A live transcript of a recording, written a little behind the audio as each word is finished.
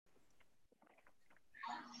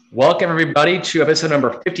Welcome, everybody, to episode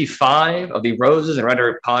number 55 of the Roses and Red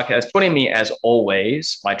Dirt podcast. Joining me, as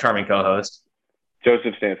always, my charming co host,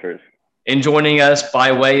 Joseph Stanford. and joining us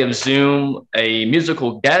by way of Zoom, a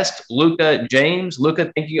musical guest, Luca James.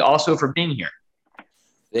 Luca, thank you also for being here.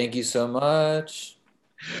 Thank you so much.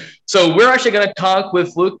 So, we're actually going to talk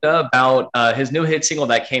with Luca about his new hit single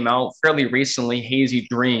that came out fairly recently, Hazy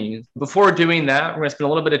Dreams. Before doing that, we're going to spend a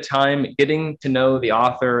little bit of time getting to know the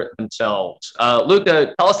author themselves.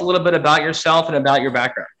 Luca, tell us a little bit about yourself and about your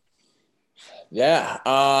background. Yeah.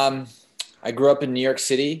 I grew up in New York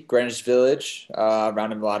City, Greenwich Village,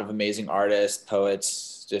 around a lot of amazing artists,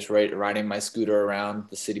 poets, just riding my scooter around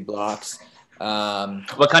the city blocks.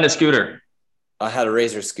 What kind of scooter? I had a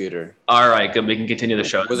Razor scooter. All right, good. We can continue the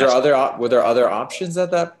show. Were there other options at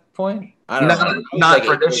that point? I don't know. Not like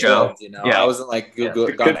for this show. Old, Yeah, I wasn't like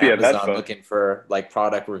Google, got Amazon looking for like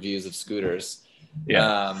product reviews of scooters.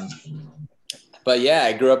 Yeah. But yeah,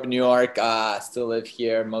 I grew up in New York. Still live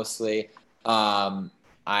here mostly.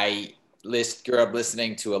 I grew up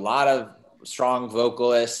listening to a lot of strong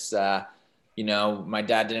vocalists. My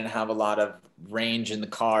dad didn't have a lot of range in the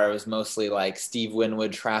car. It was mostly like Steve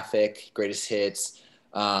Winwood, Traffic, Greatest Hits,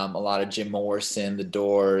 a lot of Jim Morrison, The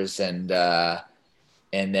Doors, and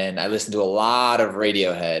then I listened to a lot of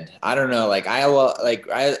Radiohead. I don't know, I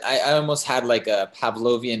almost had like a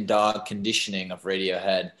Pavlovian dog conditioning of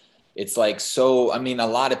Radiohead. It's like so. I mean, a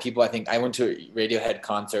lot of people. I think I went to Radiohead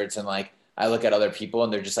concerts and like I look at other people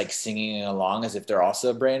and they're just like singing along as if they're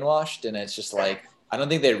also brainwashed, and it's just like I don't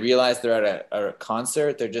think they realize they're at a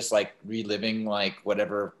concert. They're just like reliving like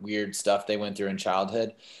whatever weird stuff they went through in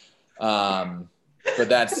childhood. But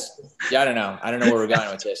that's I don't know where we're going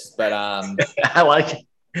with this, but I like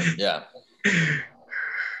it. Yeah.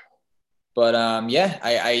 But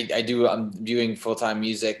I do. I'm doing full-time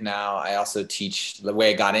music now. I also teach. The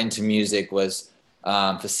way I got into music was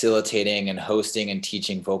facilitating and hosting and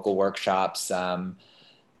teaching vocal workshops,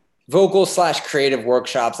 vocal/creative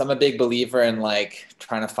workshops. I'm a big believer in like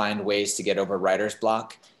trying to find ways to get over writer's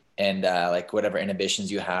block and like whatever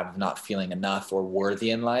inhibitions you have of not feeling enough or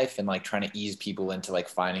worthy in life, and like trying to ease people into like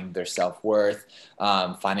finding their self-worth,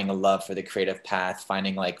 finding a love for the creative path,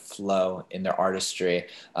 finding like flow in their artistry.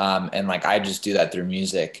 And like I just do that through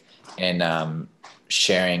music and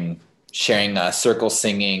sharing circle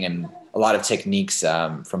singing and a lot of techniques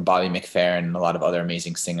from Bobby McFerrin and a lot of other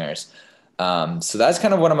amazing singers. So that's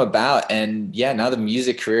kind of what I'm about. And yeah, now the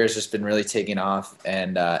music career has just been really taking off,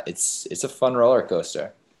 and it's a fun roller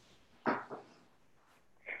coaster.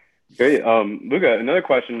 Great. Luca, another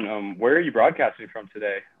question. Where are you broadcasting from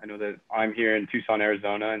today? I know that I'm here in Tucson,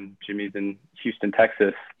 Arizona, and Jimmy's in Houston,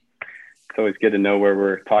 Texas. It's always good to know where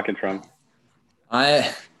we're talking from.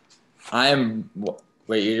 I am.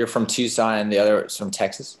 Wait, you're from Tucson and the other is from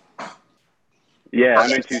Texas? Yeah,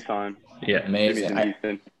 I'm in Tucson. Yeah, amazing. Jimmy's in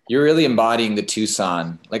Houston. You're really embodying the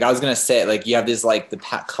Tucson. Like I was gonna say, like you have this like the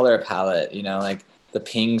color palette, like the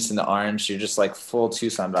pinks and the orange. You're just like full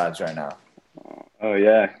Tucson vibes right now. Oh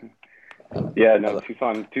yeah. Yeah, no,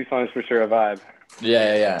 Tucson is for sure a vibe.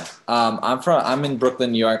 Yeah. I'm in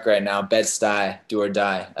Brooklyn, New York right now. Bed-Stuy, do or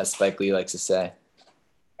die, as Spike Lee likes to say.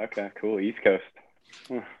 Okay, cool. East Coast.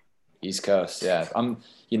 East Coast, yeah. I'm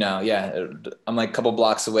like a couple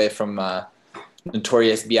blocks away from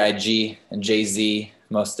Notorious B.I.G. and Jay-Z,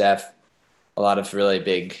 Mos Def. A lot of really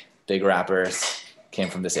big rappers came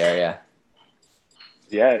from this area.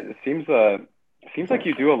 Yeah, it seems like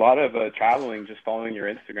you do a lot of traveling just following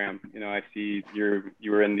your Instagram. I see you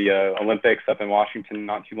were in the Olympics up in Washington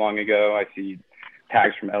not too long ago. I see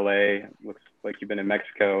tags from LA. Looks like you've been in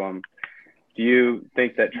Mexico. Do you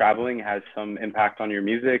think that traveling has some impact on your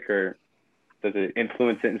music, or does it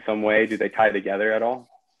influence it in some way? Do they tie together at all?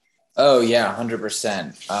 Oh yeah,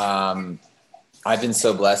 100%. I've been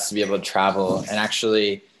so blessed to be able to travel, and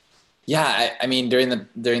actually, yeah, I mean during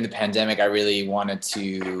the pandemic, I really wanted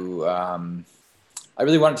to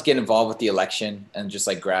get involved with the election and just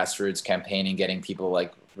like grassroots campaigning, getting people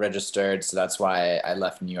like registered. So that's why I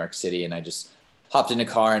left New York City and I just hopped in a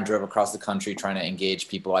car and drove across the country trying to engage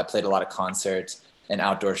people. I played a lot of concerts and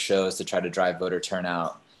outdoor shows to try to drive voter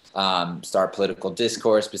turnout, start political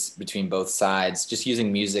discourse between both sides, just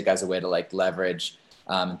using music as a way to like leverage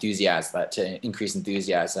enthusiasm, to increase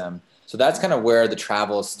enthusiasm. So that's kind of where the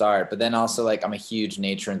travels start. But then also like I'm a huge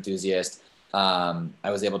nature enthusiast. I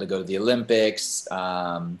was able to go to the Olympics,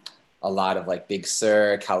 a lot of like Big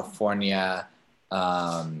Sur, California.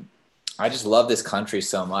 I just love this country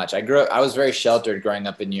so much. I was very sheltered growing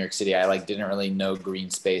up in New York City. I like didn't really know green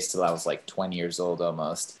space till I was like 20 years old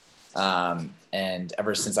almost. And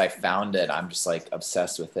ever since I found it, I'm just like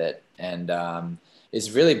obsessed with it. And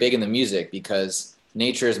it's really big in the music because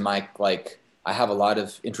nature is my, like, I have a lot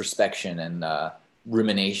of introspection and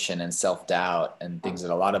rumination and self-doubt and things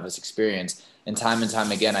that a lot of us experience. And time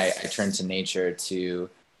again, I turn to nature to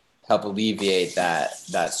help alleviate that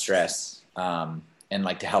stress, and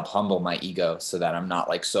like to help humble my ego so that I'm not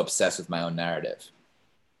like so obsessed with my own narrative.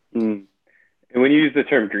 Mm. And when you use the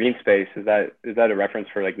term green space, is that a reference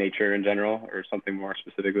for like nature in general or something more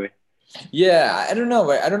specifically? Yeah, I don't know.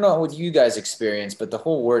 I don't know what you guys experience, but the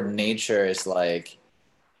whole word nature is like,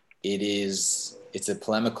 it's a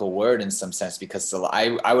polemical word in some sense, because I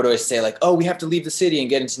would always say like, oh, we have to leave the city and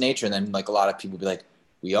get into nature. And then like a lot of people would be like,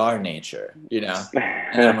 we are nature, you know?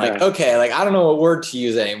 And I'm like, okay, like, I don't know what word to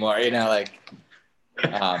use anymore, you know, like,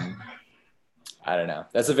 I don't know.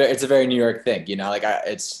 It's a very New York thing, you know, like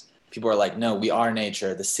people are like, no, we are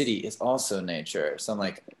nature. The city is also nature. So I'm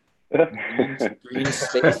like, green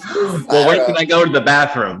spaces. Well, where can I go to the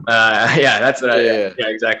bathroom? Yeah, that's what yeah,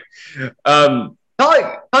 exactly.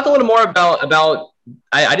 Talk a little more about.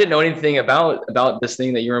 I didn't know anything about this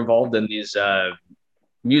thing that you're involved in, these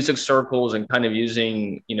music circles and kind of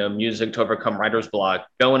using music to overcome writer's block.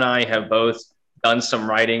 Joe and I have both done some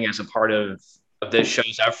writing as a part of this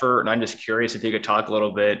show's effort, and I'm just curious if you could talk a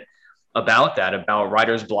little bit about that, about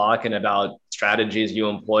writer's block and about strategies you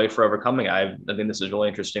employ for overcoming. I think this is really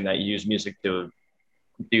interesting that you use music to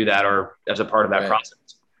do that or as a part of that process.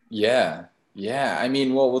 Yeah. I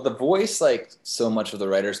mean, well, with the voice, like so much of the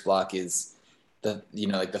writer's block is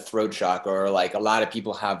like the throat shock, or like a lot of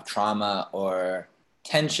people have trauma or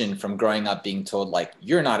tension from growing up being told like,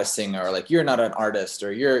 you're not a singer, or like, you're not an artist,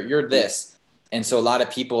 or you're this. And so a lot of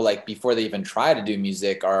people, like, before they even try to do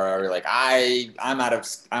music are like, I'm out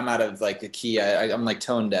of like the key. I'm like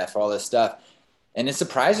tone deaf, all this stuff. And it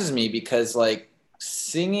surprises me because like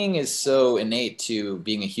singing is so innate to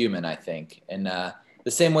being a human, I think. And the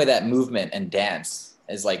same way that movement and dance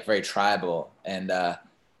is like very tribal. And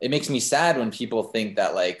it makes me sad when people think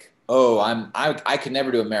that like, oh, I could never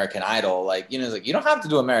do American Idol. Like, it's like, you don't have to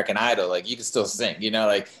do American Idol. Like, you can still sing,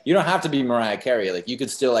 like, you don't have to be Mariah Carey. Like, you could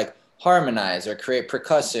still like harmonize or create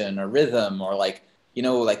percussion or rhythm, or like,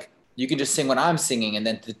 like you can just sing what I'm singing. And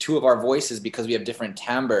then the two of our voices, because we have different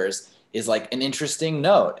timbres, is like an interesting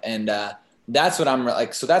note. And that's what I'm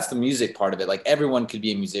like. So that's the music part of it. Like, everyone could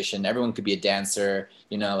be a musician. Everyone could be a dancer,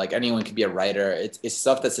 like anyone could be a writer. It's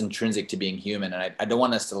stuff that's intrinsic to being human. And I don't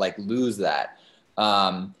want us to like lose that.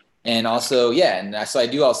 And also, yeah. And so I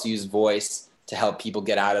do also use voice to help people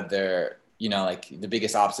get out of their, like the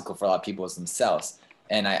biggest obstacle for a lot of people is themselves.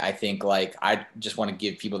 And I think like, I just want to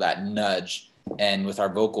give people that nudge. And with our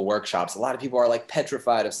vocal workshops, a lot of people are like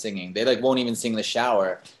petrified of singing. They like won't even sing in the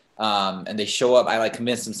shower. And they show up. I like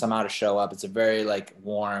convince them somehow to show up. It's a very like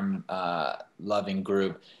warm, loving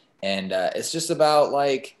group. And it's just about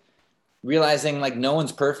like realizing like no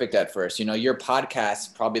one's perfect at first. Your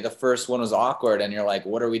podcast, probably the first one was awkward, and you're like,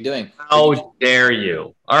 what are we doing? How dare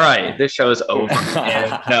you? All right, this show is over.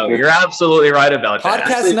 No, you're absolutely right about that.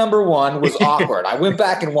 Podcast number 1 was awkward. I went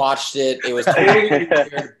back and watched it. It was totally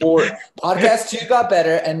weird. Bored. Podcast 2 got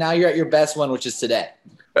better, and now you're at your best one, which is today.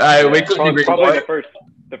 We couldn't agree more.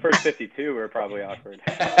 The first 52 were probably awkward.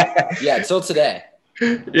 Yeah, until today.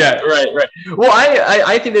 Yeah, right. Well,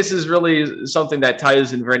 I think this is really something that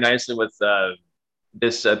ties in very nicely with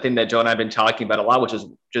this thing that Joe and I have been talking about a lot, which is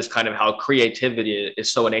just kind of how creativity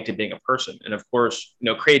is so innate to being a person. And of course,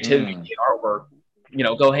 creativity and artwork,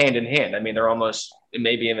 go hand in hand. I mean, they're almost,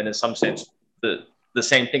 maybe even in some sense, the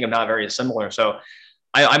same thing, if not very similar. So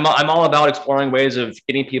I'm all about exploring ways of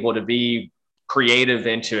getting people to be creative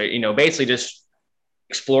into it, basically just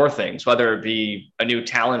explore things, whether it be a new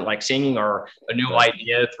talent like singing, or a new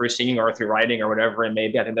idea through singing or through writing or whatever it may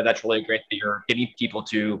be. I think that's really great that you're getting people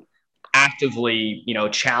to actively,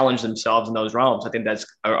 challenge themselves in those realms. I think that's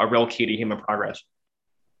a real key to human progress.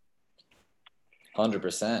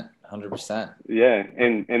 100%. Yeah.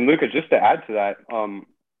 And Luca, just to add to that,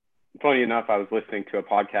 funny enough, I was listening to a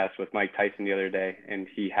podcast with Mike Tyson the other day, and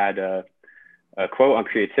he had a quote on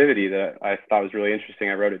creativity that I thought was really interesting.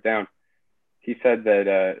 I wrote it down. He said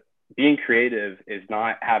that being creative is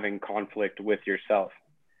not having conflict with yourself.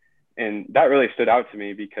 And that really stood out to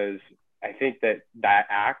me, because I think that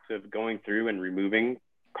act of going through and removing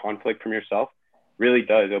conflict from yourself really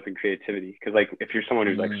does open creativity. Because like, if you're someone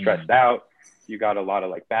who's like stressed out, you got a lot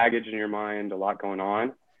of like baggage in your mind, a lot going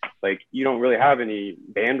on, like you don't really have any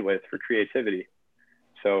bandwidth for creativity.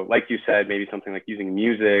 So like you said, maybe something like using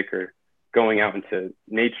music or going out into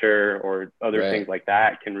nature or other things like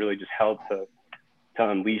that can really just help to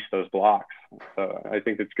unleash those blocks. So I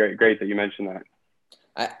think it's great that you mentioned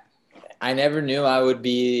that. I never knew I would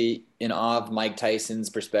be in awe of Mike Tyson's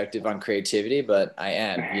perspective on creativity, but I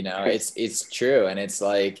am, it's true. And it's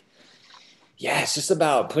like, yeah, it's just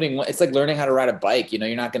about it's like learning how to ride a bike.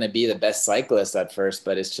 You're not going to be the best cyclist at first,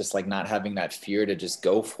 but it's just like not having that fear to just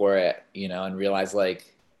go for it, and realize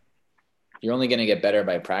like you're only going to get better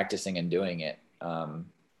by practicing and doing it.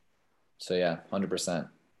 So yeah, 100%.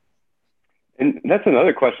 And that's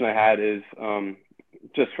another question I had is,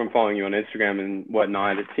 just from following you on Instagram and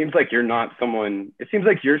whatnot, it seems like you're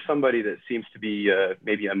somebody that seems to be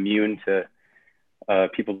maybe immune to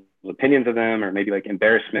people's opinions of them, or maybe like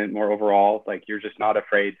embarrassment more overall. Like you're just not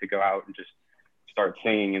afraid to go out and just start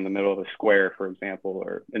singing in the middle of a square, for example,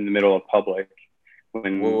 or in the middle of public.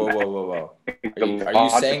 Whoa. Are you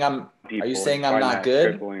saying I'm not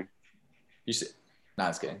good? You say, no,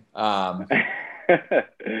 it's kidding.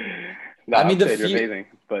 No, I mean, the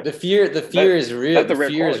fear is real. The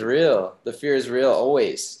fear is real. The fear is real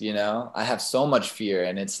always, I have so much fear,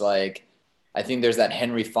 and it's like, I think there's that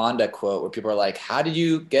Henry Fonda quote where people are like, how did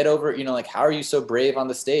you get over, like, how are you so brave on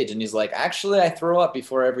the stage? And he's like, actually, I throw up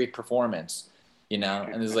before every performance, and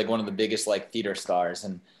this is like one of the biggest like theater stars.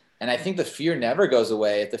 And I think the fear never goes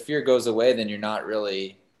away. If the fear goes away, then you're not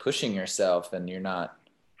really pushing yourself and you're not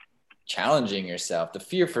challenging yourself. The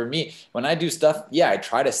fear for me, when I do stuff, I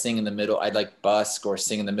try to sing in the middle. I'd like busk or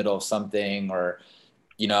sing in the middle of something, or,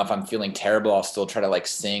 if I'm feeling terrible, I'll still try to like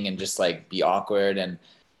sing and just like be awkward. And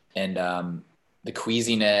the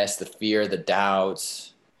queasiness, the fear, the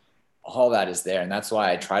doubts, all that is there. And that's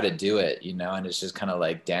why I try to do it, and it's just kind of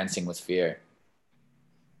like dancing with fear.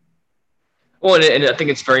 Well, and I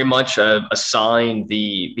think it's very much a sign,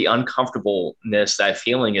 the uncomfortableness, that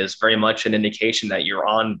feeling is very much an indication that you're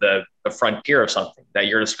on the frontier of something, that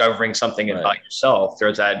you're discovering something about yourself.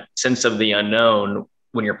 There's that sense of the unknown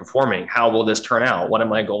when you're performing. How will this turn out? What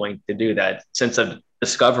am I going to do? That sense of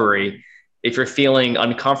discovery. If you're feeling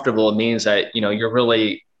uncomfortable, it means that, you're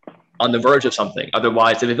really on the verge of something.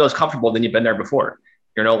 Otherwise, if it feels comfortable, then you've been there before.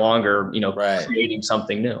 You're no longer, creating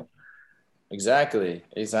something new. Exactly.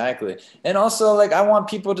 And also, like, I want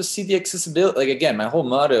people to see the accessibility. Like, again, my whole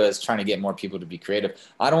motto is trying to get more people to be creative.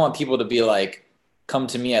 I don't want people to be like, come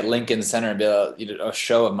to me at Lincoln Center and be a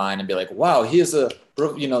show of mine and be like, wow, he is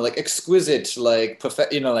like exquisite, like,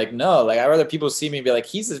 no, like, I'd rather people see me and be like,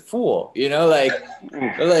 he's a fool,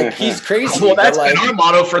 like he's crazy. Well, that's been our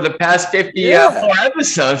motto for the past 50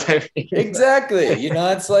 episodes. Exactly.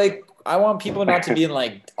 It's like, I want people not to be in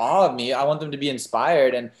like awe of me. I want them to be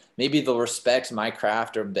inspired, and maybe they'll respect my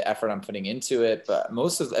craft or the effort I'm putting into it. But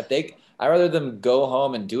I rather them go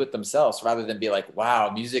home and do it themselves rather than be like, wow,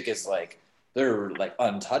 music is like, they're like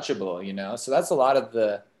untouchable, So that's a lot of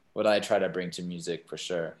what I try to bring to music for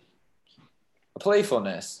sure. A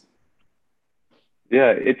playfulness. Yeah,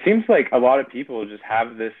 it seems like a lot of people just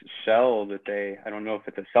have this shell that I don't know if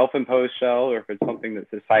it's a self-imposed shell or if it's something that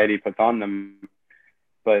society puts on them.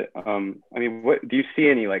 But I mean, what do you see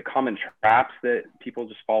any like common traps that people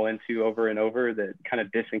just fall into over and over that kind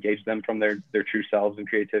of disengage them from their true selves and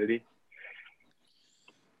creativity?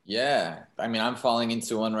 Yeah, I mean, I'm falling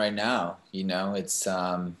into one right now. It's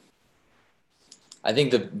I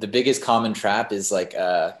think the biggest common trap is like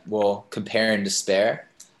compare and despair.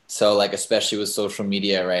 So like, especially with social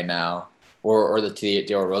media right now, or the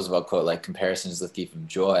Theodore Roosevelt quote, like, comparison is the thief of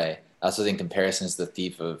joy. I also think comparison is the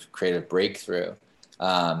thief of creative breakthrough.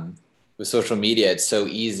 With social media, it's so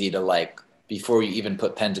easy to like, before you even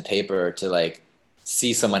put pen to paper, to like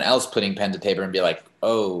see someone else putting pen to paper and be like,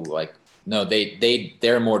 oh, like, no,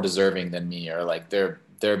 they're more deserving than me, or like they're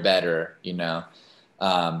better,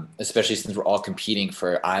 especially since we're all competing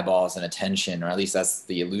for eyeballs and attention, or at least that's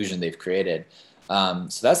the illusion they've created.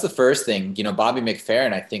 So that's the first thing. Bobby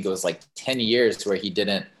McFerrin, I think it was like 10 years where he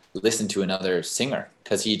didn't listen to another singer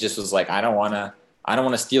because he just was like, I don't want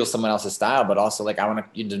to steal someone else's style, but also like, I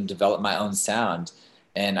want to develop my own sound.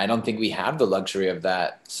 And I don't think we have the luxury of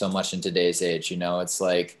that so much in today's age. It's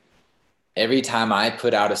like, every time I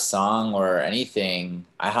put out a song or anything,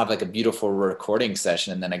 I have like a beautiful recording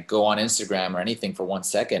session, and then I go on Instagram or anything for 1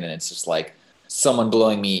 second, and it's just like someone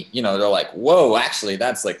blowing me, they're like, whoa, actually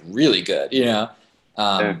that's like really good,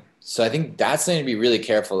 So I think that's something to be really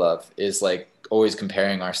careful of, is like always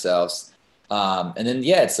comparing ourselves. And then,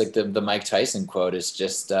 it's like the Mike Tyson quote is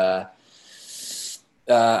just, I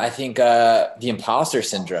think the imposter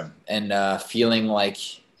syndrome, and feeling like,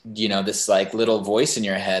 this like little voice in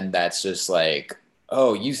your head that's just like,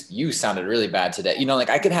 oh, you sounded really bad today. Like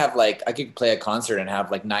I could play a concert and have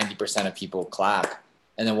like 90% of people clap,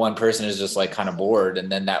 and then one person is just like kind of bored,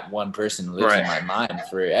 and then that one person lives in my mind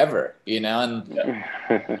forever, you know.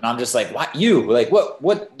 And I'm just like, what, you like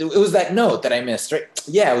what it was that note that I missed, right?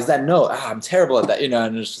 Yeah, it was that note. I'm terrible at that, you know.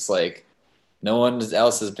 And it's just like no one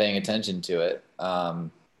else is paying attention to it.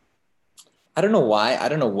 I don't know why. I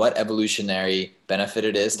don't know what evolutionary benefit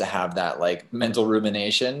it is to have that like mental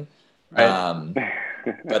rumination, Right.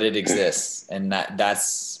 but it exists, and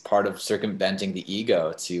that's part of circumventing the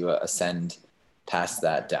ego to ascend past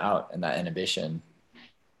that doubt and that inhibition.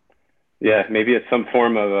 Yeah, maybe it's some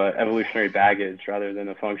form of evolutionary baggage rather than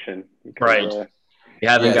a function. Because, right. You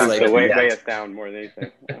haven't got like, weigh us down more than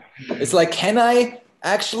anything. It's like, can I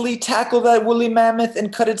actually tackle that woolly mammoth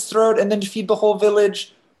and cut its throat and then feed the whole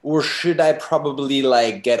village? Or should I probably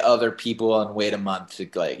like get other people and wait a month to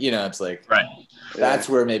like, you know, it's like, right. That's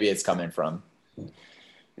where maybe it's coming from.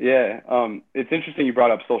 Yeah. It's interesting you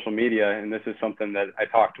brought up social media, and this is something that I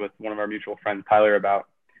talked with one of our mutual friends, Tyler, about.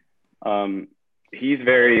 He's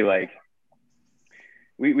very like,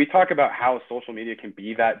 we talk about how social media can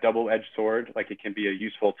be that double-edged sword. Like, it can be a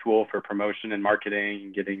useful tool for promotion and marketing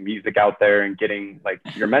and getting music out there and getting like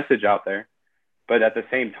your message out there. But at the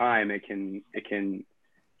same time, it can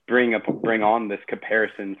bring on this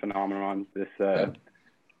comparison phenomenon, this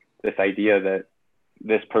idea that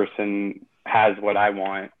this person has what I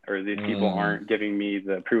want, or these people aren't giving me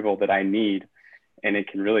the approval that I need. And it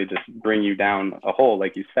can really just bring you down a hole,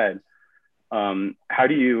 like you said. How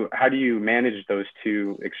do you manage those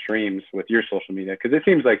two extremes with your social media? Because it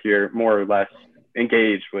seems like you're more or less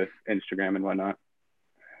engaged with Instagram and whatnot.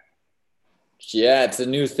 Yeah, it's a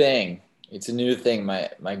new thing.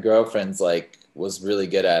 My girlfriend's like was really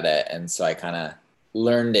good at it, and so I kind of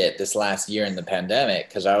learned it this last year in the pandemic,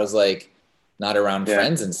 because I was like not around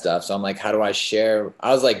friends and stuff. So I'm like, how do I share?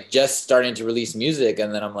 I was like just starting to release music,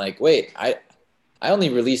 and then I'm like, wait, I only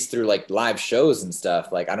release through like live shows and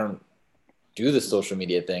stuff. Like, I don't do the social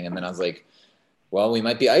media thing. And then I was like, well, we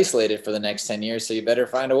might be isolated for the next 10 years, so you better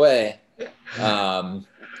find a way.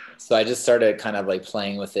 So I just started kind of like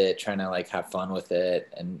playing with it, trying to like have fun with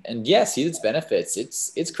it, and yeah, see its benefits.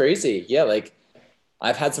 It's crazy. Yeah, like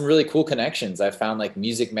I've had some really cool connections. I've found like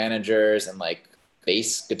music managers and like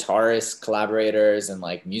bass guitarist collaborators and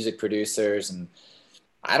like music producers, and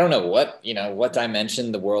I don't know what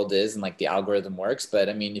dimension the world is and like the algorithm works, but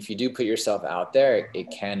I mean, if you do put yourself out there,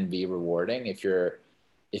 it can be rewarding if you're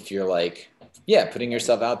like, yeah, putting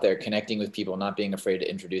yourself out there, connecting with people, not being afraid to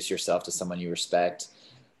introduce yourself to someone you respect.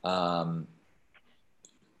 And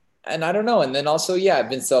I don't know. And then also, yeah, I've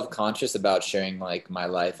been self-conscious about sharing like my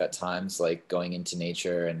life at times, like going into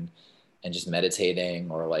nature and just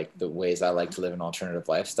meditating, or like the ways I like to live an alternative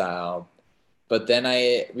lifestyle. But then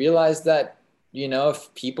I realized that, you know,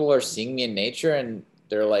 if people are seeing me in nature and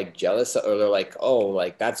they're like jealous, or they're like, oh,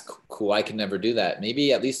 like that's cool, I can never do that.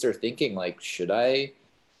 Maybe at least they're thinking like, should I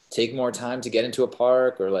take more time to get into a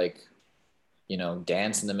park, or like, you know,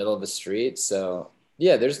 dance in the middle of the street? So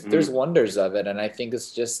yeah, there's wonders of it. And I think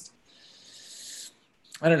it's just,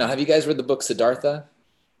 I don't know. Have you guys read the book Siddhartha?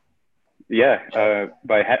 Yeah,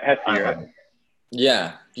 by Hesse.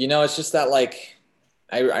 Yeah. You know, it's just that like,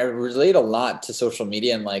 I relate a lot to social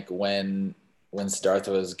media, and like when Siddhartha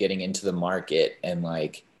was getting into the market and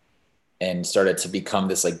like, and started to become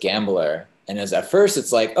this like gambler. And as at first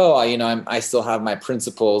it's like, oh, you know, I still have my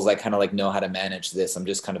principles. I kind of like know how to manage this. I'm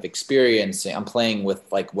just kind of experiencing, I'm playing with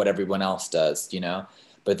like what everyone else does, you know,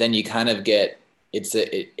 but then you kind of get,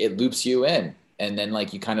 it loops you in, and then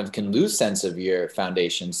like you kind of can lose sense of your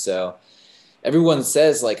foundation. So everyone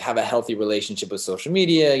says like have a healthy relationship with social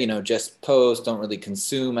media, you know, just post, don't really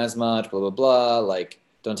consume as much, blah, blah, blah. Like,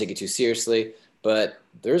 don't take it too seriously. But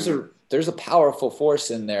there's a powerful force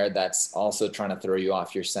in there that's also trying to throw you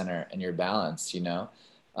off your center and your balance, you know?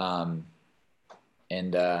 I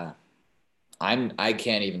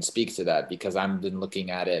can't even speak to that, because I've been looking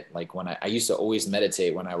at it like when I used to always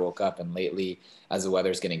meditate when I woke up, and lately as the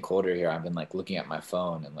weather's getting colder here, I've been like looking at my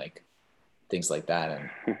phone and like things like that.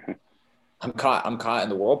 And I'm caught in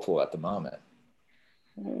the whirlpool at the moment.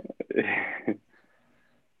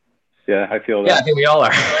 Yeah, I feel that. Yeah, I think we all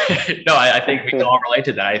are. No, I think we can all relate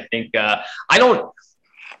to that. I think I don't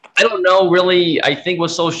know really. I think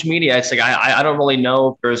with social media, it's like I don't really know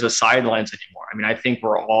if there's a sidelines anymore. I mean, I think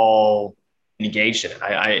we're all engaged in it.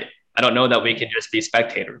 I don't know that we can just be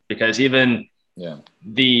spectators, because even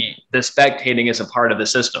the spectating is a part of the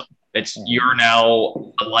system. It's you're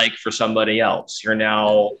now a like for somebody else. You're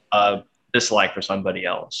now a dislike for somebody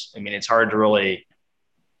else. I mean, it's hard to really,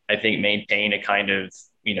 I think, maintain a kind of,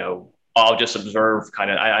 you know, I'll just observe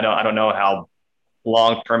kind of. I don't know how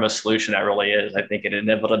long-term a solution that really is. I think it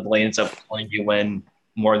inevitably ends up pulling you in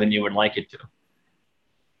more than you would like it to.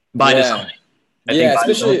 by Yeah. design. Yeah,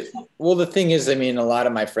 especially, well, the thing is, I mean, a lot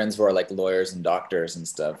of my friends who are like lawyers and doctors and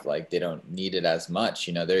stuff, like they don't need it as much,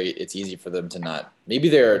 you know, it's easy for them to not, maybe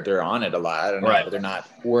they're on it a lot, I don't know, Right. but they're not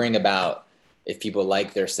worrying about if people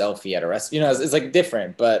like their selfie at a restaurant, you know, it's like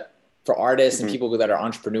different, but for artists and people that are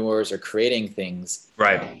entrepreneurs or creating things,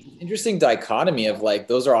 right. Interesting dichotomy of like,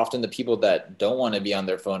 those are often the people that don't want to be on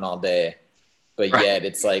their phone all day, but yet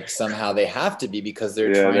it's like somehow they have to be because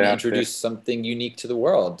they're trying to introduce something unique to the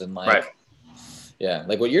world. And like, yeah,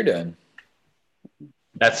 like what you're doing.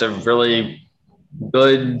 That's a really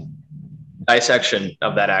good dissection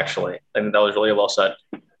of that, actually. I think that was really well said.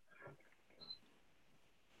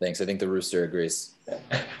 Thanks. I think the rooster agrees.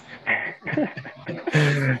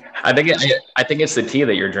 I think it's the tea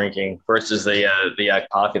that you're drinking versus the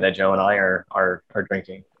coffee that Joe and I are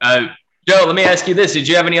drinking. Joe, let me ask you this: did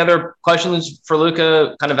you have any other questions for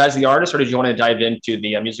Luca, kind of as the artist, or did you want to dive into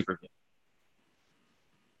the music review?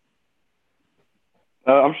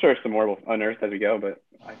 I'm sure some more will unearth as we go, but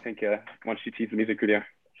I think once you tease the music video.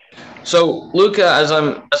 So, Luca, as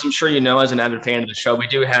I'm sure you know, as an avid fan of the show, we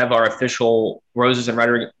do have our official Roses and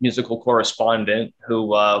Rhetoric musical correspondent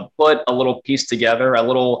who put a little piece together, a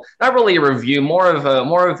little, not really a review, more of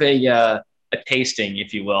a tasting,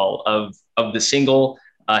 if you will, of the single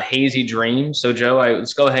 "Hazy Dream." So, Joe,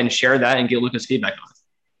 let's go ahead and share that and get Luca's feedback on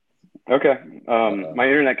it. Okay. My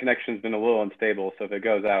internet connection's been a little unstable, so if it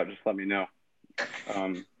goes out, just let me know.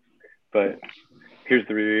 But here's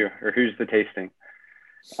the review, or here's the tasting.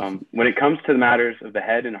 When it comes to the matters of the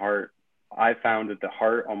head and heart, I found that the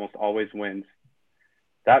heart almost always wins.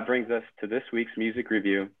 That brings us to this week's music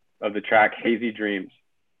review of the track Hazy Dreams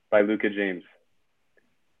by Luca James.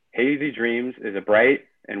 Hazy Dreams is a bright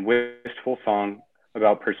and wistful song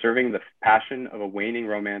about preserving the passion of a waning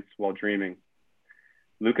romance while dreaming.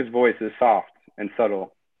 Luca's voice is soft and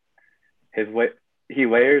subtle. He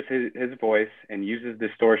layers his voice and uses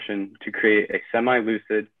distortion to create a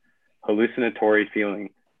semi-lucid, hallucinatory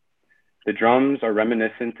feeling. The drums are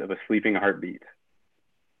reminiscent of a sleeping heartbeat.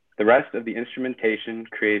 The rest of the instrumentation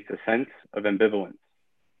creates a sense of ambivalence.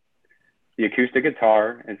 The acoustic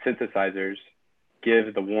guitar and synthesizers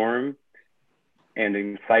give the warmth and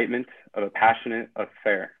excitement of a passionate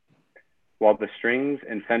affair, while the strings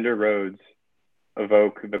and Fender Rhodes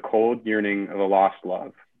evoke the cold yearning of a lost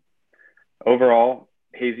love. Overall,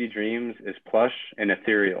 Hazy Dreams is plush and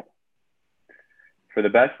ethereal. For the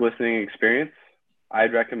best listening experience,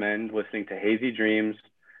 I'd recommend listening to Hazy Dreams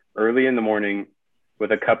early in the morning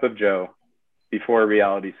with a cup of Joe before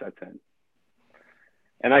reality sets in.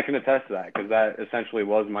 And I can attest to that because that essentially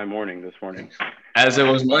was my morning this morning. As it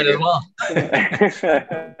was mine as well.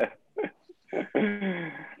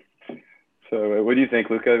 So what do you think,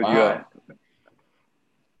 Luca? Wow.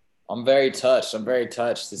 I'm very touched.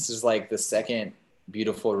 This is like the second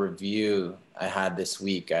beautiful review I had this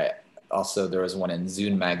week. Also, there was one in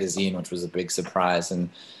Zune magazine, which was a big surprise. And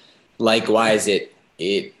likewise,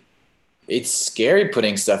 it's scary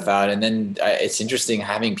putting stuff out. And then it's interesting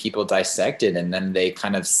having people dissect it and then they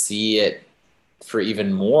kind of see it for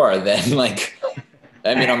even more than like,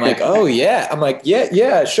 I mean, I'm like, oh yeah. I'm like,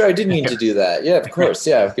 yeah, sure. I didn't mean to do that. Yeah, of course.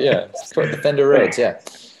 Yeah. The Fender Rhodes. Yeah.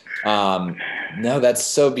 No, that's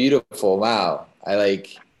so beautiful. Wow. I'm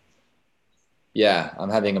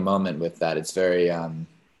having a moment with that. It's very,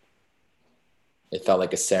 it felt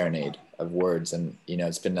like a serenade of words. And, you know,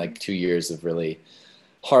 it's been like 2 years of really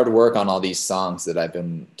hard work on all these songs that I've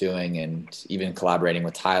been doing and even collaborating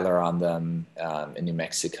with Tyler on them in New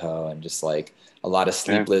Mexico, and just like a lot of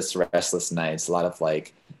sleepless, restless nights, a lot of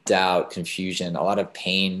like doubt, confusion, a lot of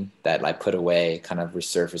pain that I put away, kind of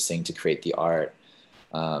resurfacing to create the art.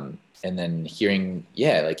 And then hearing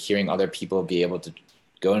other people be able to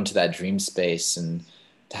go into that dream space and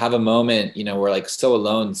to have a moment, you know, we're like so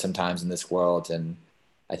alone sometimes in this world. And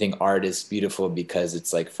I think art is beautiful because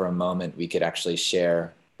it's like for a moment we could actually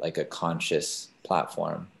share like a conscious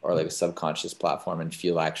platform or like a subconscious platform and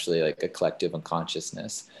feel actually like a collective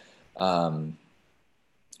unconsciousness. And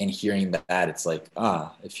hearing that, it's like,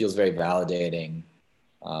 it feels very validating.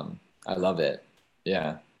 I love it.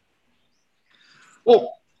 Yeah.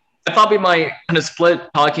 Well, I thought we might kind of split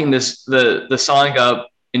talking the song up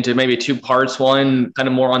into maybe two parts. One kind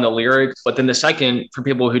of more on the lyrics, but then the second, for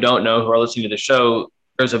people who don't know, who are listening to the show,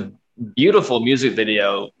 there's a beautiful music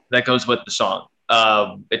video that goes with the song.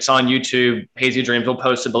 It's on YouTube, Hazy Dreams. We'll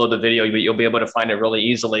post it below the video, but you'll be able to find it really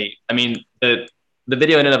easily. I mean, the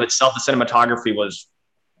video in and of itself, the cinematography was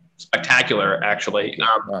spectacular, actually.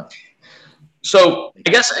 So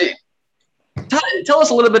I guess Tell us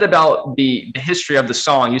a little bit about the history of the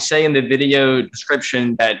song. You say in the video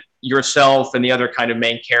description that yourself and the other kind of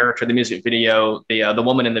main character, the music video, the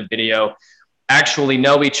woman in the video, actually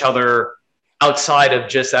know each other outside of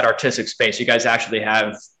just that artistic space. You guys actually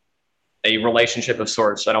have a relationship of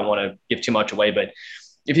sorts. I don't want to give too much away, but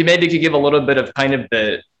if you maybe could give a little bit of kind of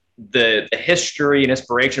the history and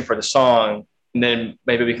inspiration for the song, and then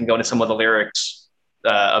maybe we can go into some of the lyrics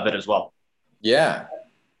of it as well. Yeah.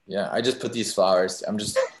 Yeah. I just put these flowers. I'm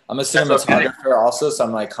a cinematographer also. So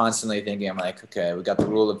I'm like constantly thinking, I'm like, okay, we got the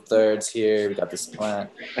rule of thirds here. We got this plant.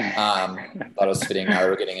 Thought it was fitting. Now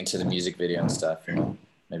we're getting into the music video and stuff, you know,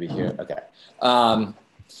 maybe here. Okay.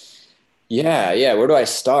 Yeah. Where do I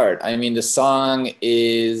start? I mean, the song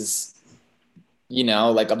is, you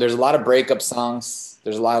know, like there's a lot of breakup songs.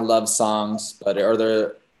 There's a lot of love songs, but are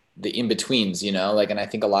there the in-betweens, you know, like, and I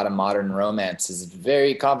think a lot of modern romance is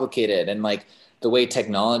very complicated, and like the way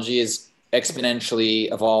technology is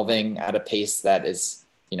exponentially evolving at a pace that is,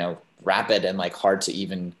 you know, rapid and like hard to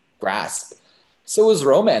even grasp. So is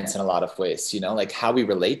romance in a lot of ways, you know, like how we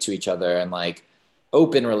relate to each other, and like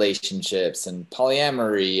open relationships and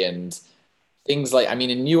polyamory and things like, I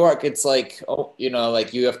mean, in New York, it's like, oh, you know,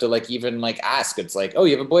 like you have to like even like ask, it's like, oh,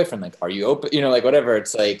 you have a boyfriend, like, are you open, you know, like whatever.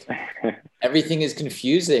 It's like everything is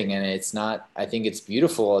confusing, and it's not, I think it's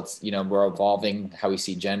beautiful. It's, you know, we're evolving how we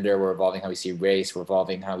see gender, we're evolving how we see race, we're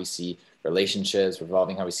evolving how we see relationships, we're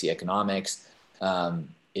evolving how we see economics.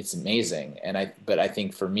 It's amazing. But I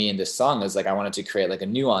think for me in this song is like, I wanted to create like a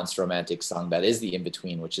nuanced romantic song that is the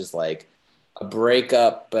in-between, which is like a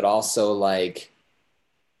breakup, but also like,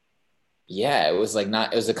 yeah, it was like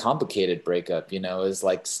not, it was a complicated breakup, you know, it was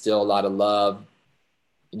like still a lot of love,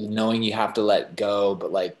 knowing you have to let go,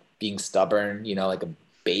 but like being stubborn, you know, like a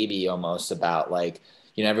baby almost about like,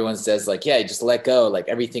 you know, everyone says like, yeah, just let go. Like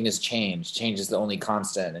everything has changed. Change is the only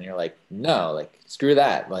constant. And you're like, no, like screw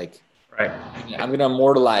that. Like, Right. I'm going to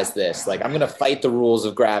immortalize this. Like, I'm going to fight the rules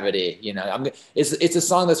of gravity. You know, it's a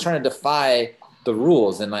song that's trying to defy the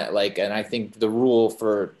rules. And and I think the rule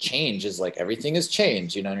for change is like, everything has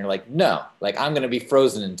changed, you know, and you're like, no, like I'm going to be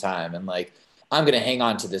frozen in time. And like, I'm going to hang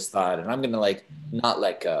on to this thought, and I'm going to like not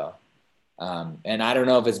let go. And I don't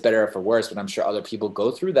know if it's better or for worse, but I'm sure other people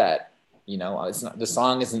go through that. You know, it's not, the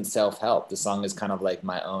song isn't self-help. The song is kind of like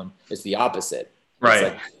my own, it's the opposite. It's Right.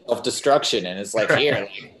 like self-destruction. And it's like, Right. here,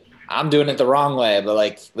 like, I'm doing it the wrong way, but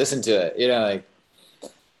like, listen to it, you know, like,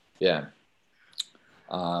 yeah.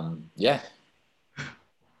 Yeah.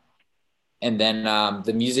 And then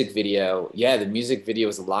the music video, yeah, the music video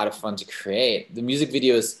was a lot of fun to create. The music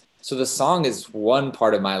video is, so the song is one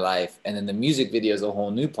part of my life, and then the music video is a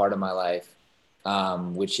whole new part of my life,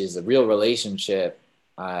 which is a real relationship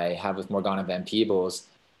I have with Morgana Van Peebles,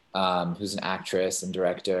 who's an actress and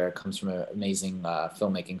director, comes from an amazing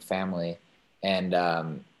filmmaking family. And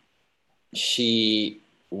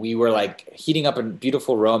we were like heating up a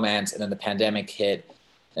beautiful romance, and then the pandemic hit,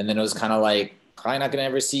 and then it was kind of like, probably not gonna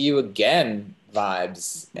ever see you again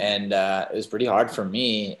vibes, and it was pretty hard for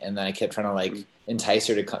me. And then I kept trying to like entice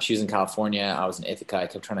her to come. She was in California, I was in Ithaca. I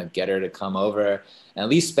kept trying to get her to come over and at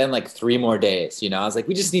least spend like 3 more days, you know. I was like,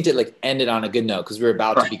 we just need to like end it on a good note, because we were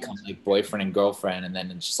about to become like boyfriend and girlfriend. And then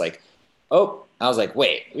it's just like, oh, I was like,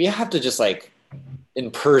 wait, we have to just like in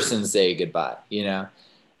person say goodbye, you know.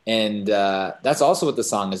 And that's also what the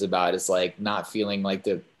song is about. It's like not feeling like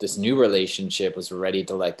this new relationship was ready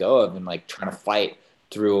to let go of, and like trying to fight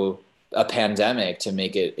through a pandemic to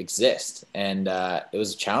make it exist. And it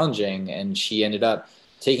was challenging, and she ended up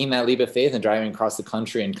taking that leap of faith and driving across the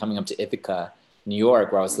country and coming up to Ithaca, New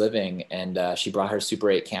York, where I was living. And she brought her Super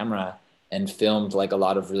 8 camera and filmed like a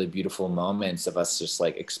lot of really beautiful moments of us just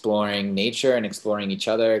like exploring nature and exploring each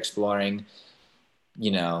other, exploring, you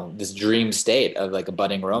know, this dream state of like a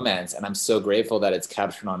budding romance. And I'm so grateful that it's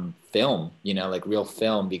captured on film, you know, like real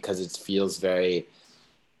film, because it feels very,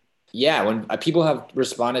 yeah, when people have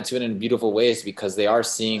responded to it in beautiful ways, because they are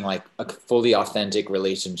seeing like a fully authentic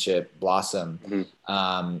relationship blossom.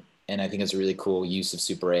 And I think it's a really cool use of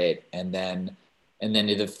Super 8. And then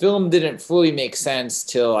the film didn't fully make sense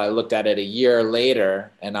till I looked at it a year later,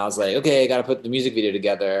 and I was like, okay, I got to put the music video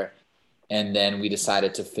together. And then we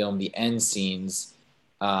decided to film the end scenes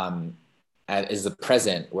as the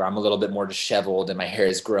present, where I'm a little bit more disheveled and my hair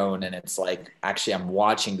is grown, and it's like, actually I'm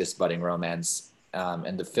watching this budding romance,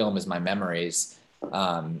 and the film is my memories,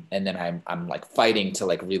 and then I'm like fighting to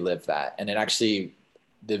like relive that. And it actually,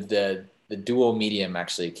 the dual medium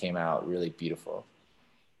actually came out really beautiful.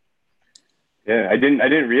 Yeah, I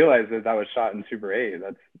didn't realize that was shot in Super 8.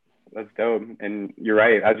 That's dope. And you're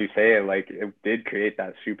right, as you say it, like it did create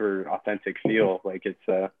that super authentic feel. Like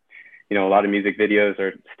it's you know, a lot of music videos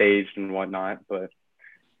are staged and whatnot, but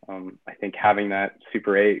I think having that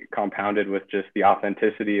Super 8 compounded with just the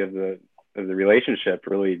authenticity of the relationship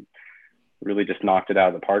really just knocked it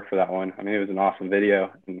out of the park for that one. I mean, it was an awesome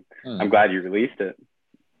video, and I'm glad you released it.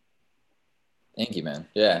 Thank you, man.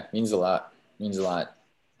 Yeah, means a lot. Means a lot.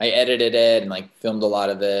 I edited it and like filmed a lot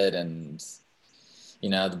of it, and you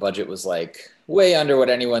know, the budget was like way under what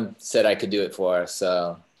anyone said I could do it for.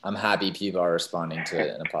 So I'm happy people are responding to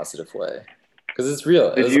it in a positive way because it's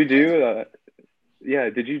real. Did you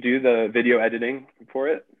do the video editing for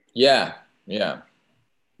it? Yeah.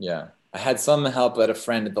 I had some help at a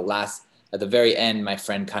friend at the very end. My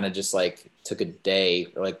friend kind of just like took a day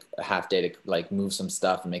or like a half day to like move some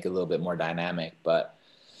stuff and make it a little bit more dynamic. But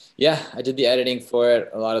yeah, I did the editing for it,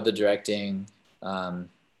 a lot of the directing.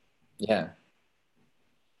 Yeah.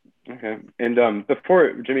 Okay. And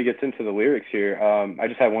before Jimmy gets into the lyrics here, I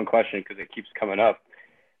just have one question because it keeps coming up.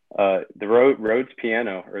 The Rhodes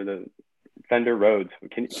piano, or the Fender Rhodes.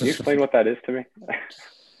 Can you explain what that is to me?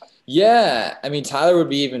 Yeah, I mean, Tyler would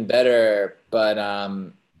be even better, but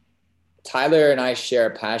Tyler and I share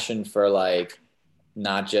a passion for like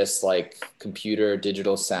not just like computer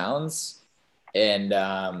digital sounds, and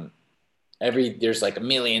there's like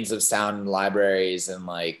millions of sound libraries and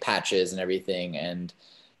like patches and everything. And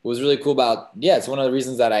what was really cool about, it's one of the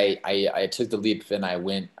reasons that I took the leap and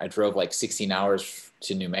I drove like 16 hours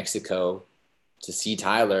to New Mexico to see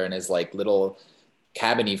Tyler in his like little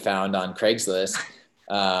cabin he found on Craigslist.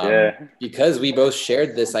 Because we both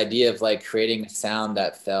shared this idea of like creating a sound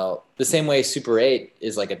that felt the same way Super 8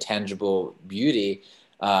 is like a tangible beauty,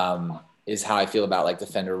 is how I feel about like the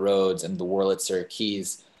Fender Rhodes and the Wurlitzer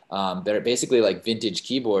keys. They're basically like vintage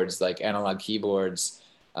keyboards, like analog keyboards,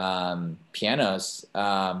 pianos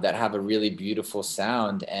that have a really beautiful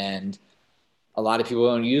sound. And a lot of people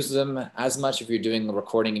don't use them as much if you're doing the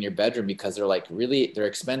recording in your bedroom because they're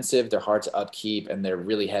expensive, they're hard to upkeep, and they're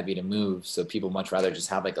really heavy to move. So people much rather just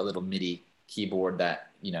have like a little MIDI keyboard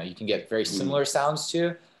that, you know, you can get very similar sounds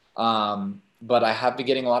to. But I have been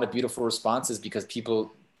getting a lot of beautiful responses because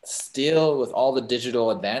people still, with all the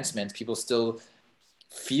digital advancements, people still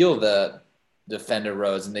feel the Fender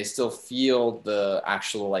Rhodes, and they still feel the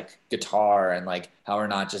actual like guitar, and like how we're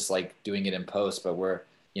not just like doing it in post, but we're,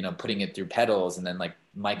 you know, putting it through pedals and then like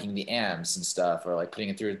miking the amps and stuff, or like putting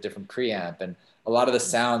it through a different preamp and a lot of the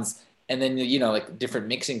sounds. And then, you know, like different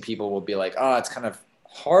mixing people will be like, oh, it's kind of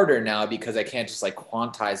harder now because I can't just like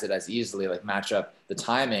quantize it as easily, like match up the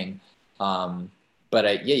timing.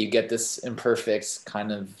 But you get this imperfect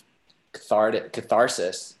kind of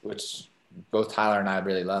catharsis, which both Tyler and I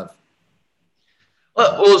really love.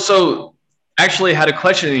 Well, so actually had a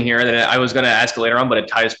question in here that I was going to ask later on, but it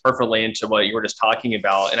ties perfectly into what you were just talking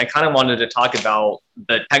about. And I kind of wanted to talk about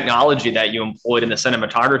the technology that you employed in the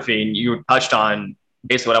cinematography. And you touched on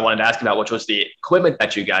basically what I wanted to ask about, which was the equipment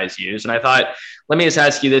that you guys use. And I thought, let me just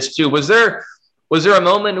ask you this too. Was there a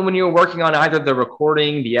moment when you were working on either the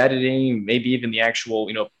recording, the editing, maybe even the actual,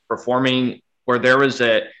 you know, performing, where there was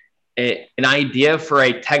an idea for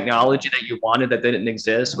a technology that you wanted that didn't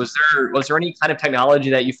exist? Was there any kind of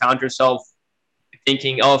technology that you found yourself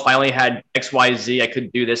thinking, oh, if I only had XYZ, I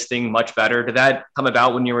could do this thing much better? Did that come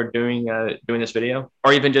about when you were doing this video,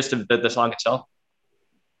 or even just the song itself?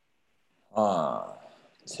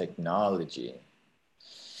 Technology.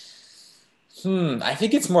 I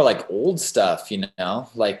think it's more like old stuff, you know,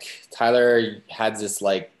 like Tyler had this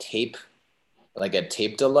like tape, like a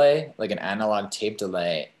tape delay, like an analog tape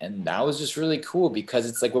delay. And that was just really cool because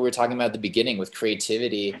it's like what we were talking about at the beginning with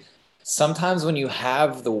creativity. Sometimes when you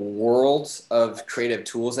have the world of creative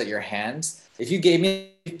tools at your hands, if you gave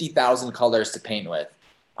me 50,000 colors to paint with,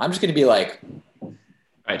 I'm just going to be like,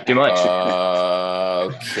 right, too much.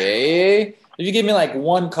 Okay. If you give me like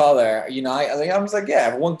one color, you know, I was like, yeah,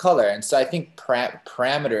 I have one color. And so I think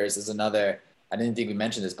parameters is another, I didn't think we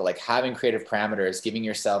mentioned this, but like having creative parameters, giving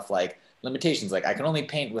yourself like limitations, like I can only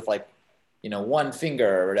paint with like, you know, one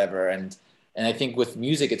finger or whatever. And I think with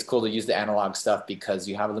music, it's cool to use the analog stuff because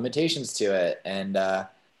you have limitations to it. And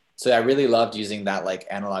so I really loved using that like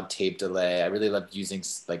analog tape delay. I really loved using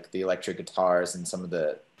like the electric guitars and some of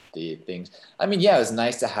the things. I mean, yeah, it was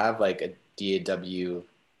nice to have like a DAW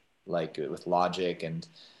like with Logic and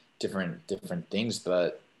different things.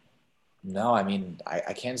 But no, I mean,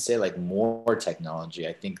 I can't say like more technology.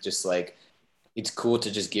 I think just like it's cool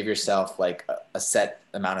to just give yourself like a set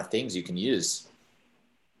amount of things you can use.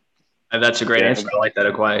 And that's a great answer. I like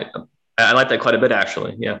that quite a bit,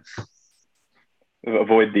 actually. Yeah.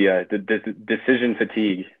 Avoid the decision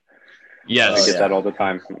fatigue. Yes. I get that all the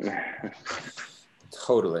time.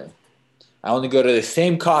 Totally. I only go to the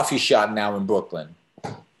same coffee shop now in Brooklyn.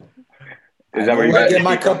 Is that where you I get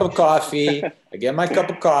my cup of coffee.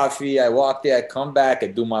 I walk there, I come back, I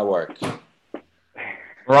do my work.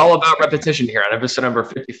 We're all about repetition here on episode number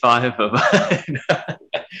 55 of oh,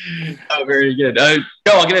 very good. Go,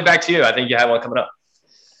 I'll give it back to you. I think you have one coming up.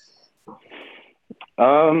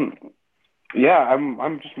 Yeah,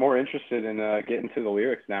 I'm just more interested in getting to the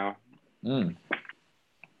lyrics now. I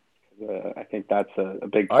think that's a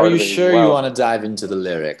big part of it. Are you sure you want to dive into the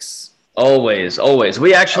lyrics? Always.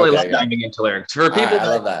 We actually love diving into lyrics. For people,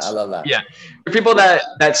 I love that. Yeah, for people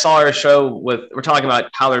that saw our show we're talking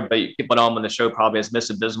about Tyler, but people know him on the show probably as Miss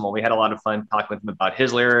Abysmal. We had a lot of fun talking with him about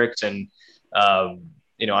his lyrics, and I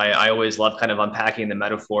always love kind of unpacking the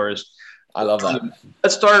metaphors. I love that.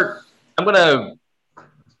 Let's start. I'm gonna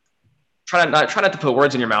try not to put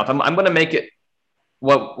words in your mouth. I'm gonna make it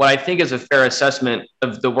what I think is a fair assessment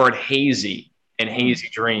of the word hazy and hazy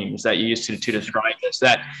dreams that you used to describe this.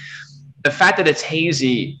 That the fact that it's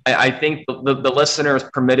hazy, I think the listener is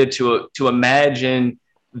permitted to imagine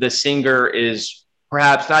the singer is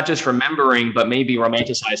perhaps not just remembering, but maybe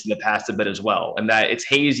romanticizing the past a bit as well. And that it's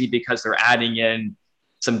hazy because they're adding in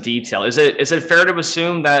some detail. Is it fair to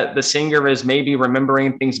assume that the singer is maybe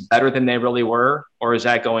remembering things better than they really were, or is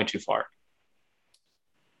that going too far?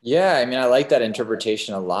 Yeah, I mean, I like that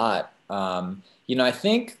interpretation a lot. I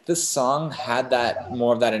think the song had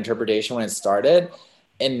more of that interpretation when it started.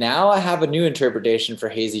 And now I have a new interpretation for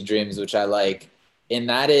Hazy Dreams, which I like. And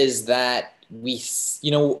that is that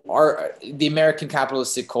the American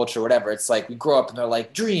capitalistic culture, whatever, it's like we grow up and they're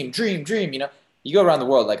like, dream, dream, dream. You go around the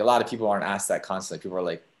world, like a lot of people aren't asked that constantly. People are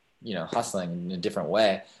like, hustling in a different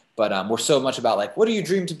way. But we're so much about like, what do you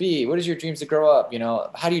dream to be? What is your dreams to grow up?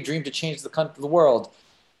 How do you dream to change the world?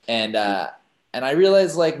 And I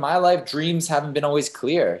realized like my life dreams haven't been always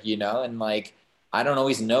clear, and like, I don't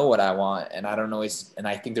always know what I want, and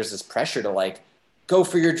I think there's this pressure to like, go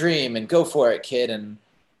for your dream and go for it, kid. And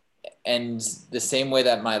the same way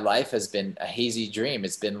that my life has been a hazy dream,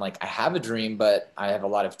 it's been like, I have a dream, but I have a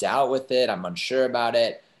lot of doubt with it. I'm unsure about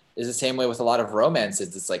it. It's the same way with a lot of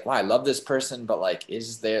romances. It's like, wow, I love this person, but like,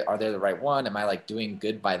 are they the right one? Am I like doing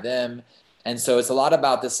good by them? And so it's a lot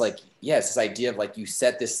about this, like, yes, this idea of like, you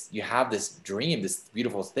have this dream, this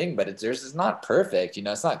beautiful thing, but it's not perfect.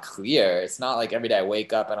 It's not clear. It's not like every day I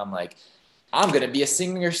wake up and I'm like, I'm going to be a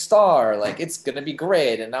singer star. Like, it's going to be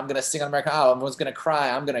great. And I'm going to sing on American Idol. Everyone's going to cry.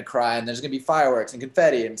 I'm going to cry. And there's going to be fireworks and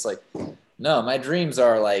confetti. And it's like, no, my dreams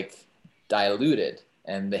are like diluted.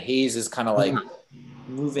 And the haze is kind of like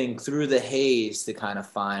moving through the haze to kind of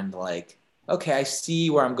find like, okay, I see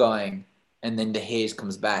where I'm going. And then the haze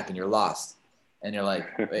comes back and you're lost. And you're like,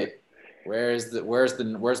 wait, where's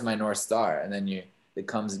my North Star? And then it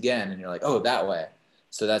comes again and you're like, oh, that way.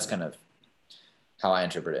 So that's kind of how I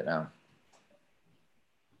interpret it now.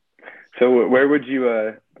 So where would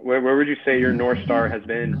you say your North Star has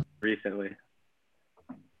been recently?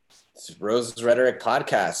 It's Rose's Rhetoric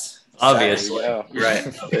podcast. Obviously.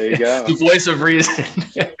 Right. There you go. The voice of reason.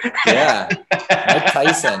 Yeah. Mike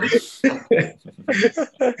Tyson.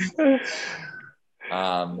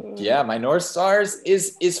 My North Stars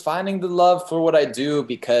is finding the love for what I do,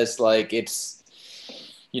 because like it's,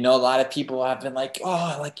 a lot of people have been like,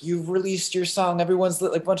 oh, like you've released your song. Everyone's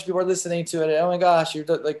like, a bunch of people are listening to it. Oh my gosh, you're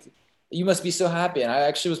like, you must be so happy. And I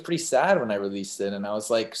actually was pretty sad when I released it, and I was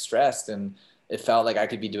like stressed, and it felt like I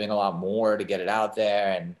could be doing a lot more to get it out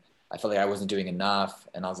there. And I felt like I wasn't doing enough.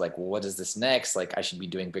 And I was like, well, what is this next? Like I should be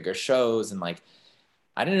doing bigger shows. And like,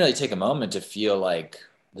 I didn't really take a moment to feel like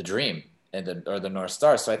the dream or the North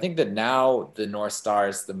Star. So I think that now the North Star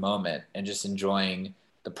is the moment, and just enjoying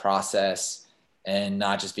the process and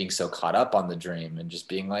not just being so caught up on the dream, and just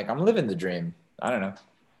being like, I'm living the dream. I don't know.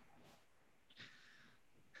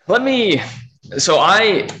 So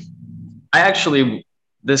I actually,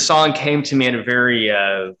 this song came to me at a very,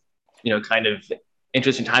 kind of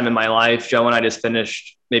interesting time in my life. Joe and I just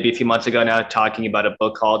finished maybe a few months ago now talking about a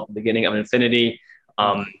book called The Beginning of Infinity.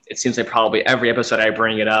 It seems like probably every episode I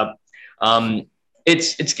bring it up.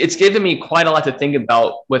 It's given me quite a lot to think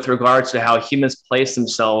about with regards to how humans place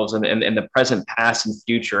themselves in the present, past, and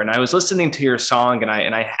future. And I was listening to your song, and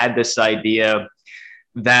I had this idea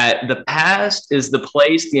that the past is the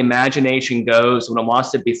place the imagination goes when it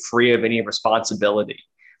wants to be free of any responsibility.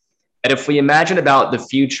 And if we imagine about the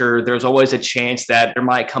future, there's always a chance that there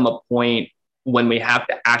might come a point when we have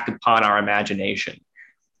to act upon our imagination.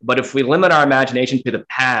 But if we limit our imagination to the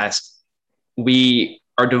past, we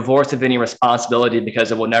are divorced of any responsibility,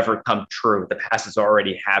 because it will never come true. The past has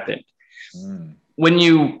already happened. When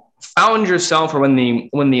you found yourself, or when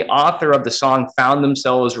the author of the song found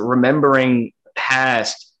themselves remembering the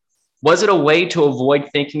past, was it a way to avoid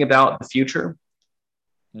thinking about the future?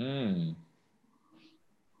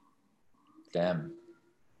 Damn.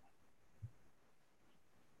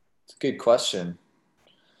 It's a good question.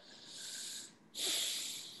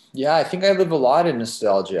 Yeah, I think I live a lot in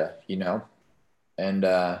nostalgia, you know, and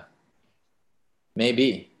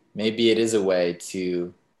maybe it is a way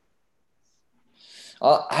to.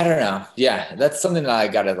 I don't know. Yeah, that's something that I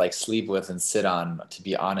gotta like sleep with and sit on. To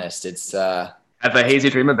be honest, it's Have a hazy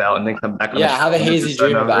dream about, and then come back on the yeah. I show have a and hazy episode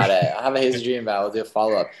dream number. about it. I have a hazy dream about it. We'll do a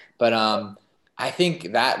follow up. But I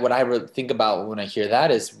think that what I think about when I hear that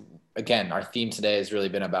is, again, our theme today has really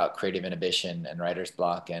been about creative inhibition and writer's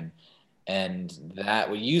block, and that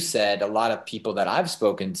what you said, a lot of people that I've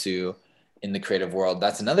spoken to in the creative world,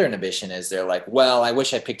 that's another inhibition, is they're like, well, I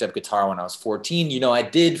wish I picked up guitar when I was 14. You know, I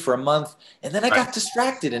did for a month and then I Right. got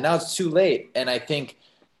distracted and now it's too late. And I think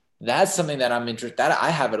that's something that I'm interested, that I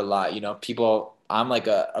have it a lot. You know, people, I'm like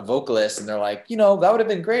a vocalist and they're like, you know, that would have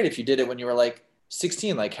been great if you did it when you were like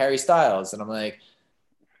 16, like Harry Styles. And I'm like,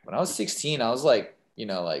 when I was 16, I was like, you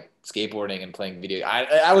know, like skateboarding and playing video.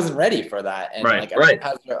 I wasn't ready for that. And Right. like Right.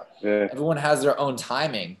 everyone has their own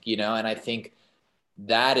timing, you know, and I think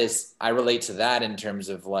that is, I relate to that in terms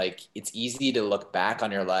of like, it's easy to look back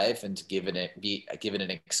on your life and to give it an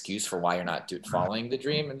excuse for why you're not following the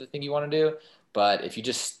dream and the thing you want to do. But if you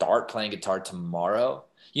just start playing guitar tomorrow,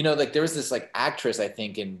 you know, like there was this like actress, I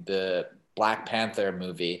think in the Black Panther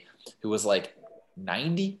movie, who was like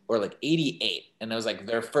 90 or like 88. And it was like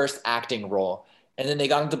their first acting role. And then they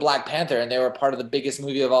got into Black Panther and they were part of the biggest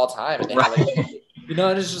movie of all time. And they had like, you know,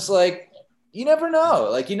 and it's just like, you never know.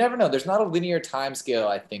 Like, you never know. There's not a linear time scale,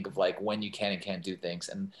 I think, of like when you can and can't do things.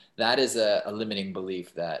 And that is a limiting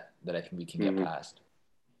belief that I think we can get past.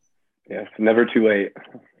 Yeah, it's never too late.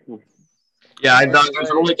 Yeah, I thought there's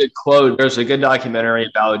a really good quote. There's a good documentary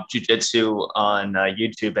about jujitsu on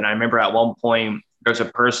YouTube, and I remember at one point there's a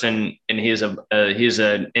person, and he's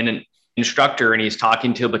an instructor, and he's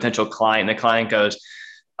talking to a potential client. And the client goes,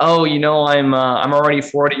 "Oh, you know, I'm already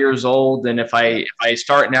 40 years old, and if I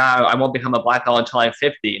start now, I won't become a black belt until I'm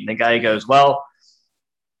 50." And the guy goes, "Well,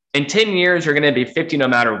 in 10 years, you're going to be 50 no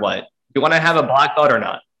matter what. You want to have a black belt or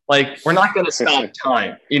not? Like, we're not going to stop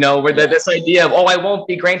time. You know, where this idea of, oh, I won't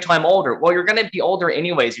be great until I'm older. Well, you're going to be older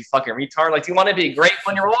anyways, you fucking retard. Like, do you want to be great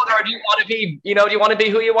when you're older, or do you want to be, you know, do you want to be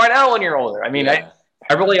who you are now when you're older? I mean, I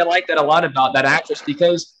really like that a lot about that actress,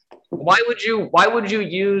 because why would you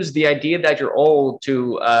use the idea that you're old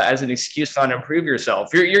to as an excuse to not improve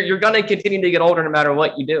yourself? You're going to continue to get older no matter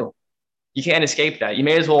what you do. You can't escape that. You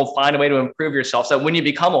may as well find a way to improve yourself so that when you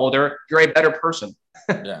become older, you're a better person.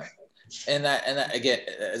 Yeah. And that again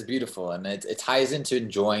is beautiful, and it ties into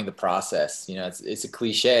enjoying the process. You know, it's a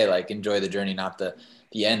cliche, like enjoy the journey, not the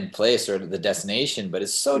end place or the destination, but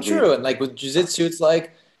it's so true. And like with jiu-jitsu, it's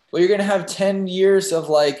like, well, you're gonna have 10 years of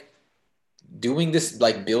like doing this,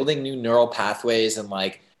 like building new neural pathways and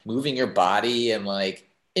like moving your body and like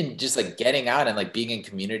and just like getting out and like being in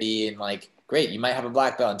community, and like great, you might have a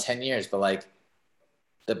black belt in 10 years, but like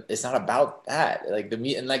it's not about that. Like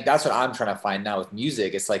and like that's what I'm trying to find now with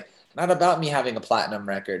music. It's like not about me having a platinum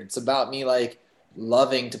record. It's about me like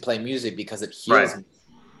loving to play music because it heals me.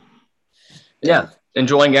 Yeah.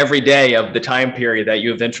 Enjoying every day of the time period that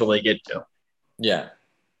you eventually get to. Yeah.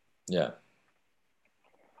 Yeah.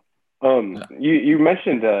 You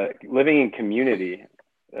mentioned living in community.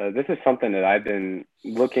 This is something that I've been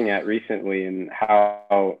looking at recently, and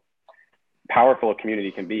how powerful a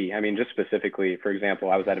community can be. I mean, just specifically, for example,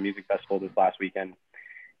 I was at a music festival this last weekend,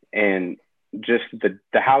 and just the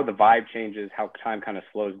how the vibe changes, how time kind of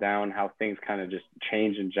slows down, how things kind of just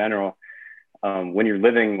change in general when you're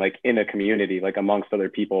living like in a community, like amongst other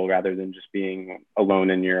people, rather than just being alone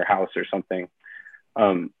in your house or something.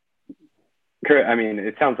 I mean,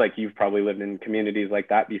 it sounds like you've probably lived in communities like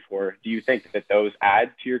that before. Do you think that those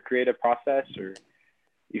add to your creative process, or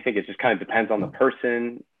you think it just kind of depends on the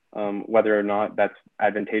person, whether or not that's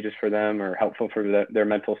advantageous for them or helpful for their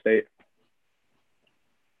mental state?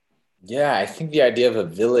 Yeah, I think the idea of a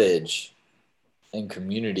village and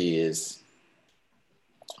community is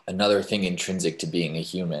another thing intrinsic to being a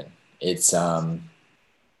human. It's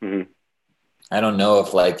I don't know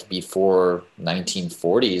if like before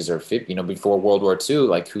 1940s or 50, you know, before World War II,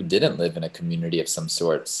 like who didn't live in a community of some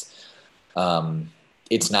sorts.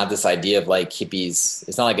 It's not this idea of like hippies.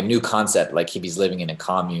 It's not like a new concept, like hippies living in a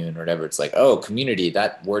commune or whatever. It's like, oh, community,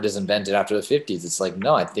 that word is invented after the 50s. It's like,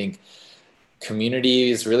 no, I think community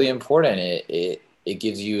is really important. It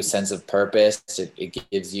gives you a sense of purpose. It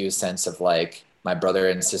gives you a sense of like my brother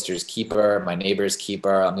and sister's keeper, my neighbor's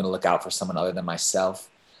keeper. I'm going to look out for someone other than myself.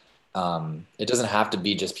 It doesn't have to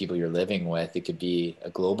be just people you're living with. It could be a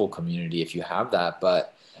global community if you have that.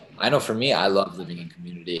 But I know for me, I love living in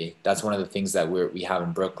community. That's one of the things that we have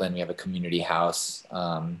in Brooklyn. We have a community house.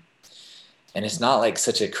 And it's not like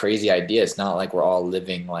such a crazy idea. It's not like we're all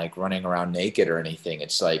living like running around naked or anything.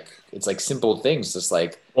 It's like simple things. Just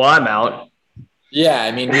like, Well, I'm out. yeah,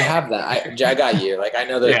 I mean, we have that. I got you. Like, I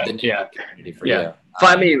know the Yeah. naked community for Yeah. you.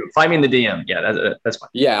 Find me in the DM. Yeah, that's fine.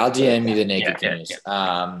 Yeah, I'll DM you the naked Yeah. communities.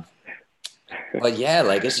 But yeah,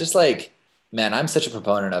 like it's just like, man, I'm such a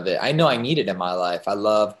proponent of it. I know I need it in my life. I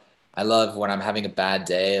love when I'm having a bad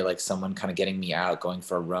day, like someone kind of getting me out, going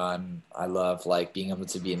for a run. I love like being able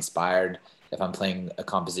to be inspired. If I'm playing a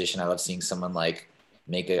composition, I love seeing someone like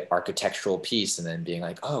make an architectural piece and then being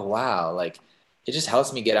like, oh wow, like it just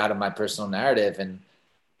helps me get out of my personal narrative and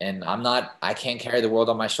I can't carry the world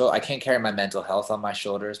on my shoulder. I can't carry my mental health on my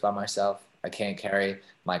shoulders by myself. I can't carry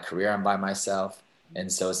my career on by myself.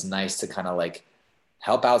 And so it's nice to kind of like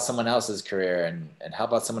help out someone else's career and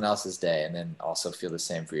help out someone else's day and then also feel the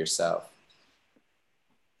same for yourself.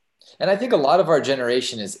 And I think a lot of our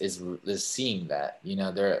generation is seeing that, you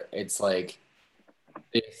know, it's like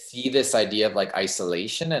they see this idea of like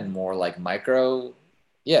isolation and more like micro,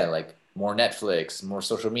 yeah, like more Netflix, more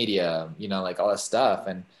social media, you know, like all that stuff.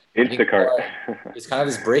 And I think Instacart. it's kind of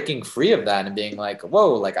this breaking free of that and being like,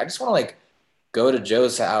 whoa, like I just want to like go to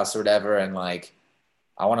Joe's house or whatever and like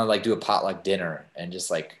I want to like do a potluck dinner and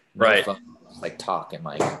just like no Right. phone, like talk and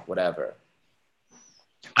like whatever.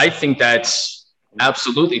 I think that's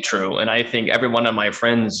absolutely true. And I think every one of my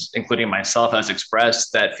friends, including myself, has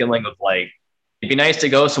expressed that feeling of like, it'd be nice to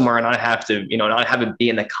go somewhere and not have to, not have it be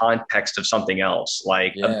in the context of something else,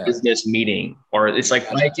 like a business meeting, or it's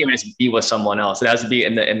like, why can't I just be with someone else? It has to be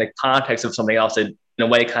in the context of something else that in a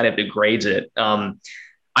way kind of degrades it.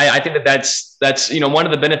 I think that's, one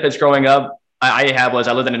of the benefits growing up I had was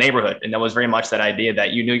I lived in a neighborhood, and that was very much that idea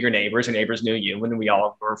that you knew your neighbors knew you, and we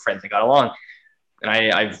all were friends and got along. And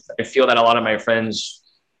I feel that a lot of my friends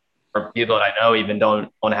or people that I know even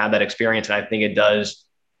don't have that experience. And I think it does,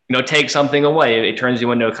 take something away. It turns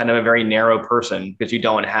you into a kind of a very narrow person because you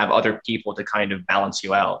don't have other people to kind of balance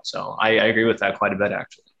you out. So I agree with that quite a bit,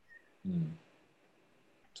 actually.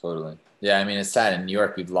 Totally. Yeah. I mean, it's sad in New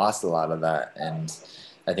York, we've lost a lot of that. And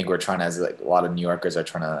I think we're trying to, as like a lot of New Yorkers are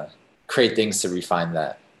trying to create things to refine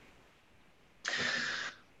that.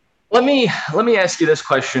 Let me ask you this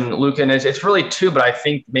question, Luca, and it's really two, but I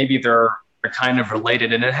think maybe they're kind of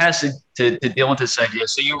related, and it has to deal with this idea.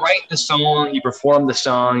 So you write the song, you perform the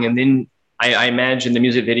song, and then I imagine the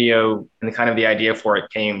music video and the kind of the idea for it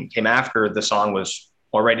came after the song was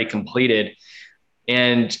already completed.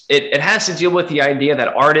 And it has to deal with the idea that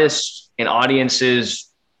artists and audiences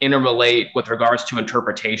interrelate with regards to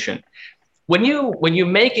interpretation. When you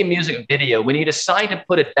make a music video, when you decide to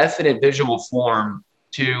put a definite visual form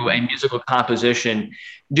to a musical composition,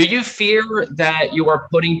 do you fear that you are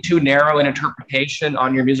putting too narrow an interpretation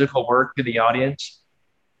on your musical work to the audience?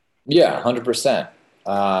 Yeah, 100%.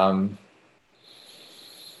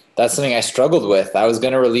 That's something I struggled with. I was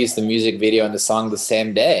going to release the music video and the song the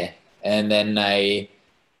same day. And then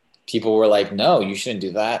people were like, no, you shouldn't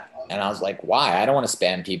do that. And I was like, why? I don't want to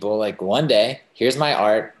spam people. Like one day, here's my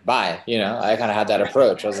art. Bye. I kind of had that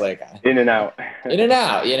approach. I was like, in and out,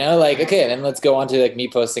 like, okay, then let's go on to like me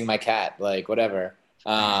posting my cat, like whatever.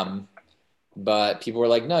 But people were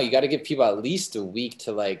like, no, you got to give people at least a week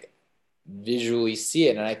to like visually see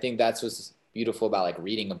it. And I think that's what's beautiful about like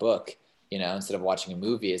reading a book, instead of watching a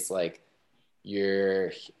movie. It's like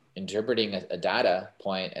you're interpreting a data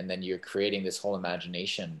point and then you're creating this whole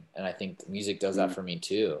imagination. And I think music does that for me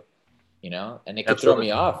too. And it could throw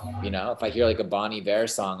me off, if I hear like a Bon Iver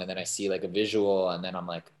song and then I see like a visual and then I'm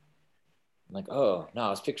like, oh no, I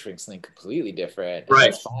was picturing something completely different.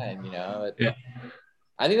 Right. That's fine. Yeah.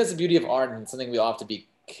 I think that's the beauty of art and something we all have to be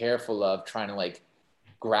careful of, trying to like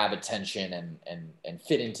grab attention and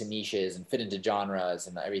fit into niches and fit into genres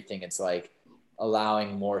and everything. It's like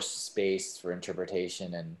allowing more space for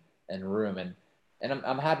interpretation and room. And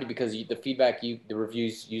I'm happy because the feedback the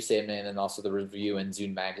reviews you sent me and then also the review in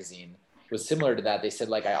Zune magazine was similar to that. They said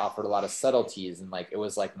like I offered a lot of subtleties and like it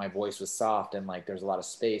was like my voice was soft and like there's a lot of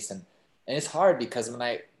space and it's hard because when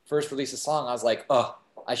I first released a song I was like, oh,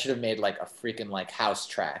 I should have made like a freaking like house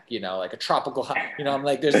track, like a tropical, I'm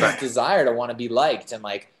like there's this desire to want to be liked and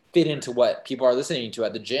like fit into what people are listening to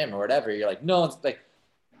at the gym or whatever. You're like, no, it's like,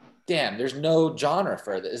 damn, there's no genre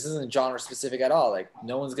for this. This isn't genre specific at all. Like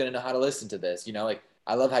no one's gonna know how to listen to this. Like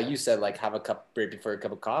I love how you said like have a cup right before a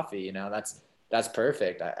cup of coffee. That's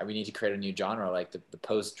perfect. We need to create a new genre, like the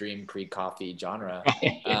post-dream, pre-coffee genre.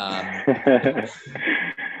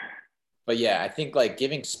 But yeah, I think like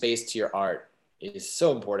giving space to your art is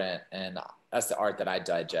so important, and that's the art that I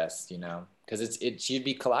digest. because it should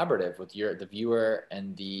be collaborative with the viewer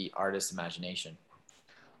and the artist's imagination.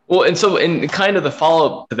 Well, and so in kind of the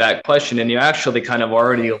follow-up to that question, and you actually kind of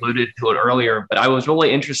already alluded to it earlier, but I was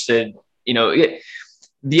really interested,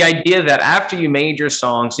 the idea that after you made your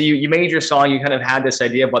song, so you made your song, you kind of had this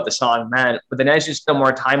idea of what the song meant, but then as you spent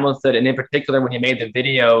more time with it, and in particular when you made the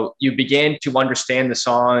video, you began to understand the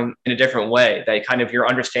song in a different way, that kind of your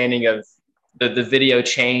understanding of the video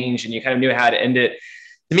changed and you kind of knew how to end it.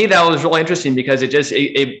 To me, that was really interesting because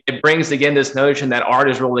it brings again this notion that art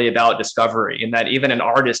is really about discovery, and that even an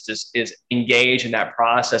artist is engaged in that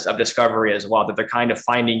process of discovery as well, that they're kind of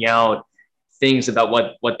finding out things about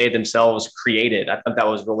what they themselves created. I thought that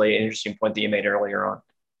was really an interesting point that you made earlier on.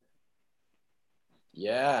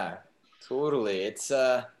 Yeah, totally. It's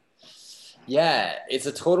an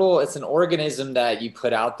organism that you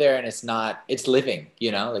put out there, and it's living,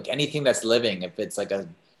 like anything that's living, if it's like a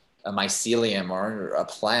mycelium or a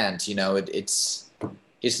plant,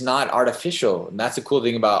 it's not artificial. And that's the cool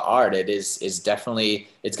thing about art. It's definitely,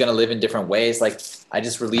 it's going to live in different ways. Like I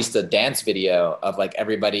just released a dance video of like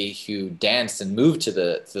everybody who danced and moved to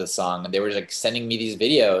the song. And they were like sending me these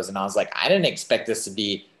videos. And I was like, I didn't expect this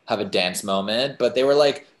to have a dance moment, but they were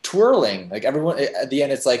like twirling. Like everyone at the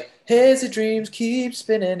end, it's like, hazy dreams keep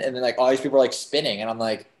spinning. And then like all these people are like spinning. And I'm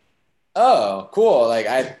like, oh, cool. Like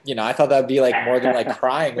I thought that'd be like more than like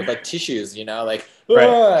crying with like tissues, like,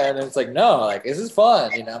 right. And it's like, no, like this is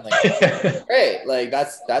fun. I'm like, great. Like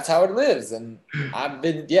that's how it lives. And I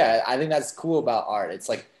think that's cool about art. It's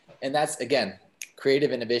like, and that's again,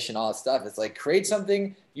 creative innovation, all that stuff. It's like create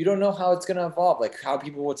something, you don't know how it's going to evolve, like how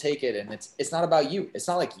people will take it. And it's not about you. It's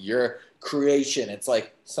not like your creation. It's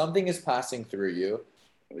like something is passing through you.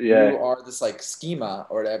 Yeah. You are this like schema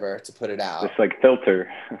or whatever to put it out. It's like filter.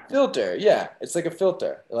 Yeah. It's like a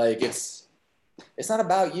filter. Like it's not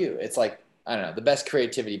about you. It's like, I don't know, the best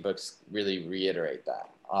creativity books really reiterate that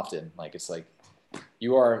often. Like it's like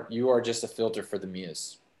you are just a filter for the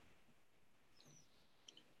muse.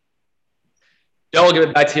 Joe, I'll give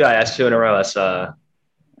it back to you. I asked you in a row. That's Oh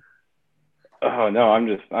no,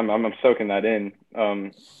 I'm soaking that in.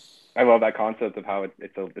 I love that concept of how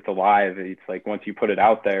it's alive. It's like once you put it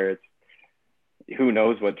out there, who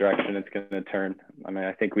knows what direction it's going to turn. I mean,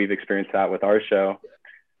 I think we've experienced that with our show.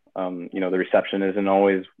 The reception isn't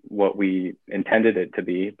always what we intended it to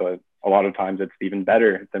be, but a lot of times it's even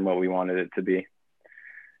better than what we wanted it to be.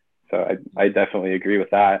 So I definitely agree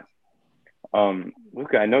with that.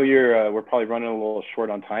 Luca, I know we're probably running a little short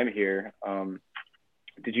on time here.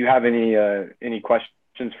 Did you have any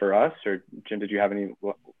questions for us, or Jim, did you have any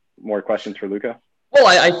more questions for Luca? Well,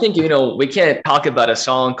 I think, we can't talk about a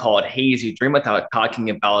song called Hazy Dream without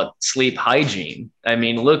talking about sleep hygiene. I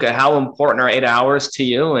mean, Luca, how important are 8 hours to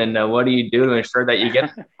you, and what do you do to ensure that you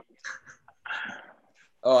get?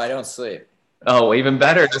 Oh, I don't sleep. Oh, even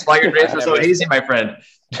better. Just why your dreams are so easy, my friend.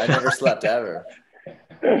 I never slept ever.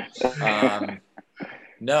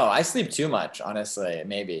 No, I sleep too much, honestly,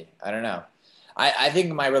 maybe. I don't know. I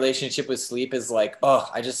think my relationship with sleep is like, oh,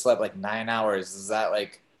 I just slept like 9 hours. Is that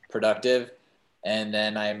like productive? And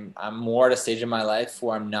then I'm more at a stage in my life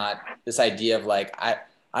where I'm not, this idea of like,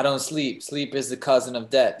 I don't sleep. Sleep is the cousin of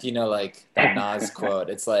death. Like that Nas quote.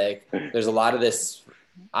 It's like, there's a lot of this.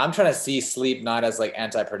 I'm trying to see sleep not as like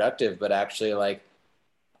anti-productive, but actually like,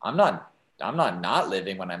 I'm not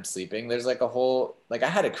living when I'm sleeping. There's like a whole, like I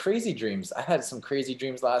had some crazy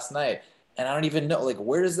dreams last night, and I don't even know, like,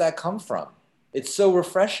 where does that come from? It's so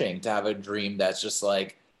refreshing to have a dream that's just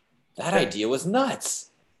like, that idea was nuts.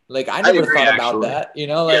 Like I never thought about that, like.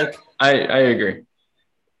 Yeah, I agree.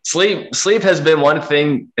 Sleep has been one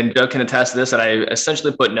thing, and Joe can attest to this, that I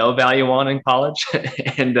essentially put no value on in college.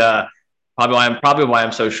 And probably why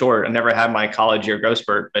I'm so short. I never had my college year growth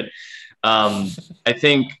spurt, but I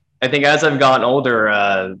think as I've gotten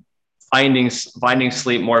older, finding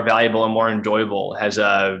sleep more valuable and more enjoyable has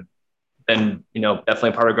been,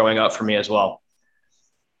 definitely part of growing up for me as well.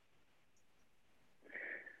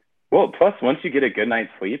 Well, plus once you get a good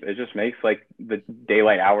night's sleep, it just makes like the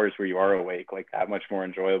daylight hours where you are awake like that much more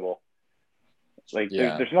enjoyable. Like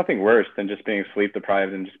there's nothing worse than just being sleep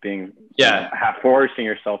deprived and just being forcing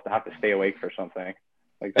yourself to have to stay awake for something.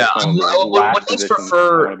 Like that's let's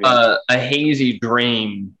prefer a hazy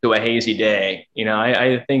dream to a hazy day.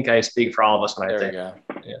 I think I speak for all of us when I say that.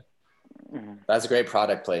 Yeah, that's a great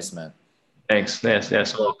product placement. Thanks.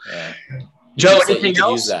 Yes. Well, Joe, anything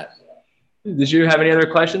else? Did you have any other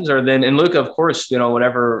questions? Or then, and Luca, of course,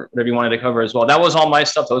 whatever you wanted to cover as well. That was all my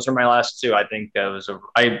stuff. Those are my last two. I think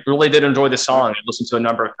I really did enjoy the song. I listened to it a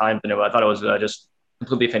number of times, and I thought it was just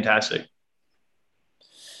completely fantastic.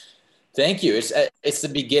 Thank you. It's the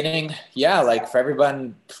beginning. Yeah, like for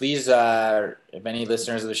everyone, please, if any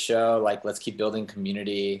listeners of the show, like let's keep building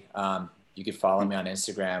community. You could follow me on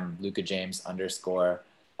Instagram, Luka James _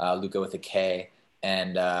 Luka with a K.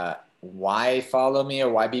 And why follow me or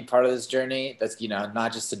why be part of this journey? That's,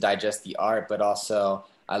 not just to digest the art, but also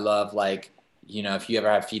I love like, if you ever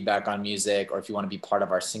have feedback on music or if you want to be part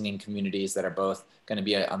of our singing communities that are both going to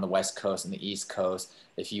be on the West Coast and the East Coast,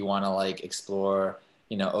 if you want to like explore,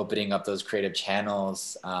 opening up those creative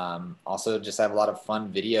channels. Also just have a lot of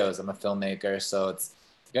fun videos. I'm a filmmaker, so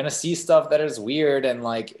you're going to see stuff that is weird and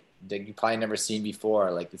like that you probably never seen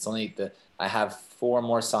before. Like I have 4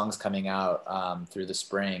 more songs coming out through the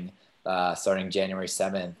spring, starting January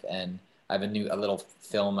 7th. And I have a little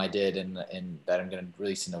film I did in that I'm going to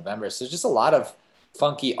release in November. So it's just a lot of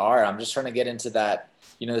funky art. I'm just trying to get into that,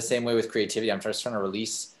 the same way with creativity. I'm just trying to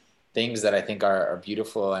release things that I think are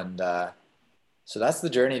beautiful. And so that's the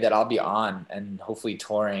journey that I'll be on, and hopefully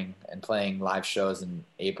touring and playing live shows in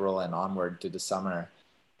April and onward through the summer.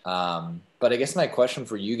 But I guess my question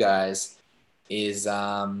for you guys is,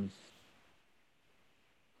 what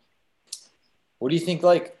do you think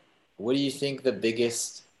the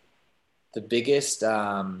biggest,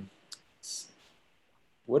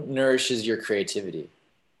 what nourishes your creativity?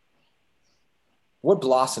 What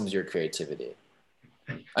blossoms your creativity?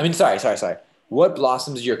 I mean, sorry. What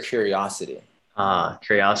blossoms your curiosity?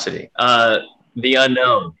 Curiosity. The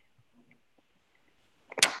unknown.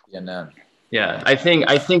 The unknown. Yeah, I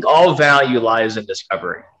think all value lies in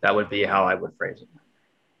discovery. That would be how I would phrase it.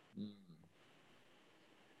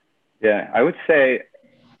 Yeah, I would say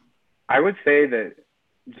that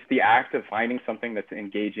just the act of finding something that's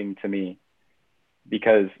engaging to me,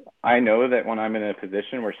 because I know that when I'm in a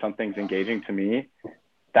position where something's engaging to me,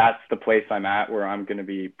 that's the place I'm at where I'm going to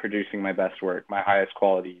be producing my best work, my highest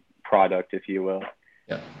quality product, if you will.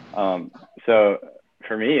 Yeah. So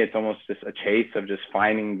for me, it's almost just a chase of just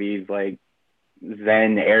finding these like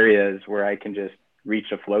Zen areas where I can just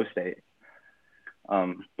reach a flow state.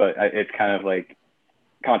 But it's kind of like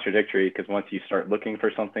contradictory, because once you start looking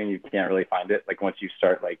for something, you can't really find it. Like once you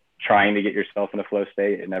start like trying to get yourself in a flow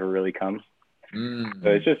state, it never really comes. So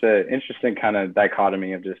it's just an interesting kind of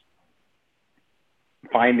dichotomy of just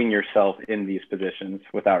finding yourself in these positions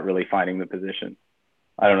without really finding the position.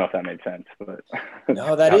 I don't know if that made sense, but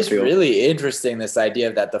no, that is really interesting. This idea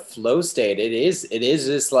of that the flow state, it is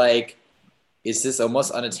just like, it's this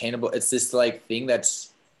almost unattainable. It's this like thing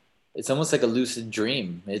it's almost like a lucid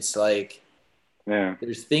dream. It's like, yeah,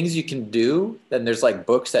 there's things you can do, then there's like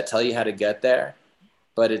books that tell you how to get there,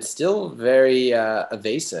 but it's still very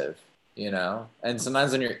evasive, and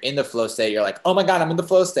sometimes when you're in the flow state, you're like, oh my God, I'm in the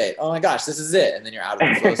flow state. Oh my gosh, this is it. And then you're out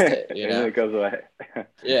of the flow state, and then it goes away.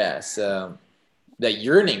 Yeah. So that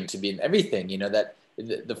yearning to be in everything, that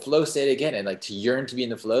the flow state again, and like to yearn to be in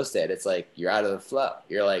the flow state, it's like you're out of the flow.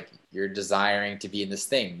 You're like, you're desiring to be in this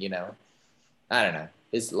thing, I don't know.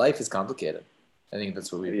 Life is complicated. I think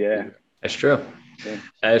that's what we do. That's true. Yeah.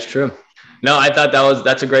 That is true. No, I thought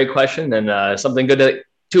that's a great question, and something good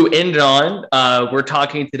to end on. We're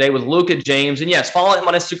talking today with Luka James, and yes, follow him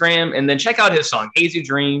on Instagram, and then check out his song Hazy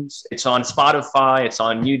Dreams. It's on Spotify. It's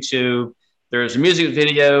on YouTube. There's a music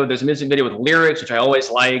video. There's a music video with lyrics, which I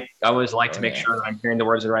always like. I always like to make sure that I'm hearing the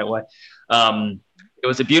words the right way. It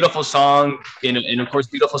was a beautiful song, and of course,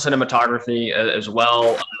 beautiful cinematography as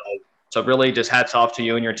well. So really, just hats off to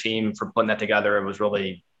you and your team for putting that together. It was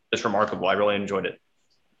really just remarkable. I really enjoyed it.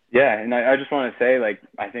 Yeah, and I just want to say, like,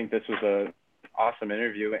 I think this was a awesome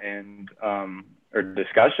interview and or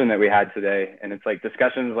discussion that we had today. And it's like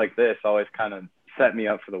discussions like this always kind of set me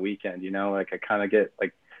up for the weekend. Like I kind of get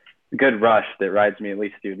like a good rush that rides me at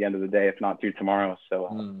least through the end of the day, if not through tomorrow.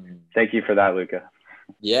 So thank you for that, Luka.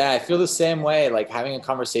 Yeah, I feel the same way. Like having a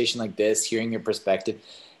conversation like this, hearing your perspective,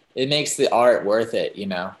 it makes the art worth it.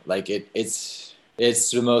 Like it's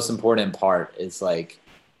the most important part. It's like,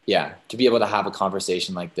 yeah, to be able to have a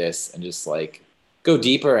conversation like this and just like go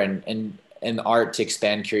deeper and art to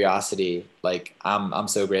expand curiosity. Like I'm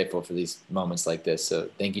so grateful for these moments like this. So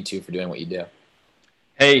thank you too for doing what you do.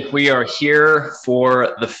 Hey, we are here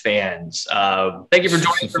for the fans. Thank you for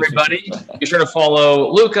joining us, everybody. Be sure to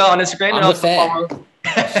follow Luka on Instagram. I'm a fan.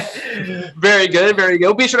 Very good, very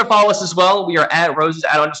good. Be sure to follow us as well. We are at Roses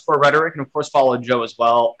 @_rhetoric, and of course follow Joe as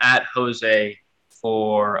well at Jose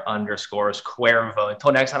 _Cuervo.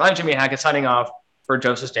 Until next time, I'm Jimmy Hackett signing off for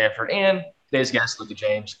Joseph Stanford and today's guest, Luka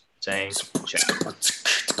James, saying ciao.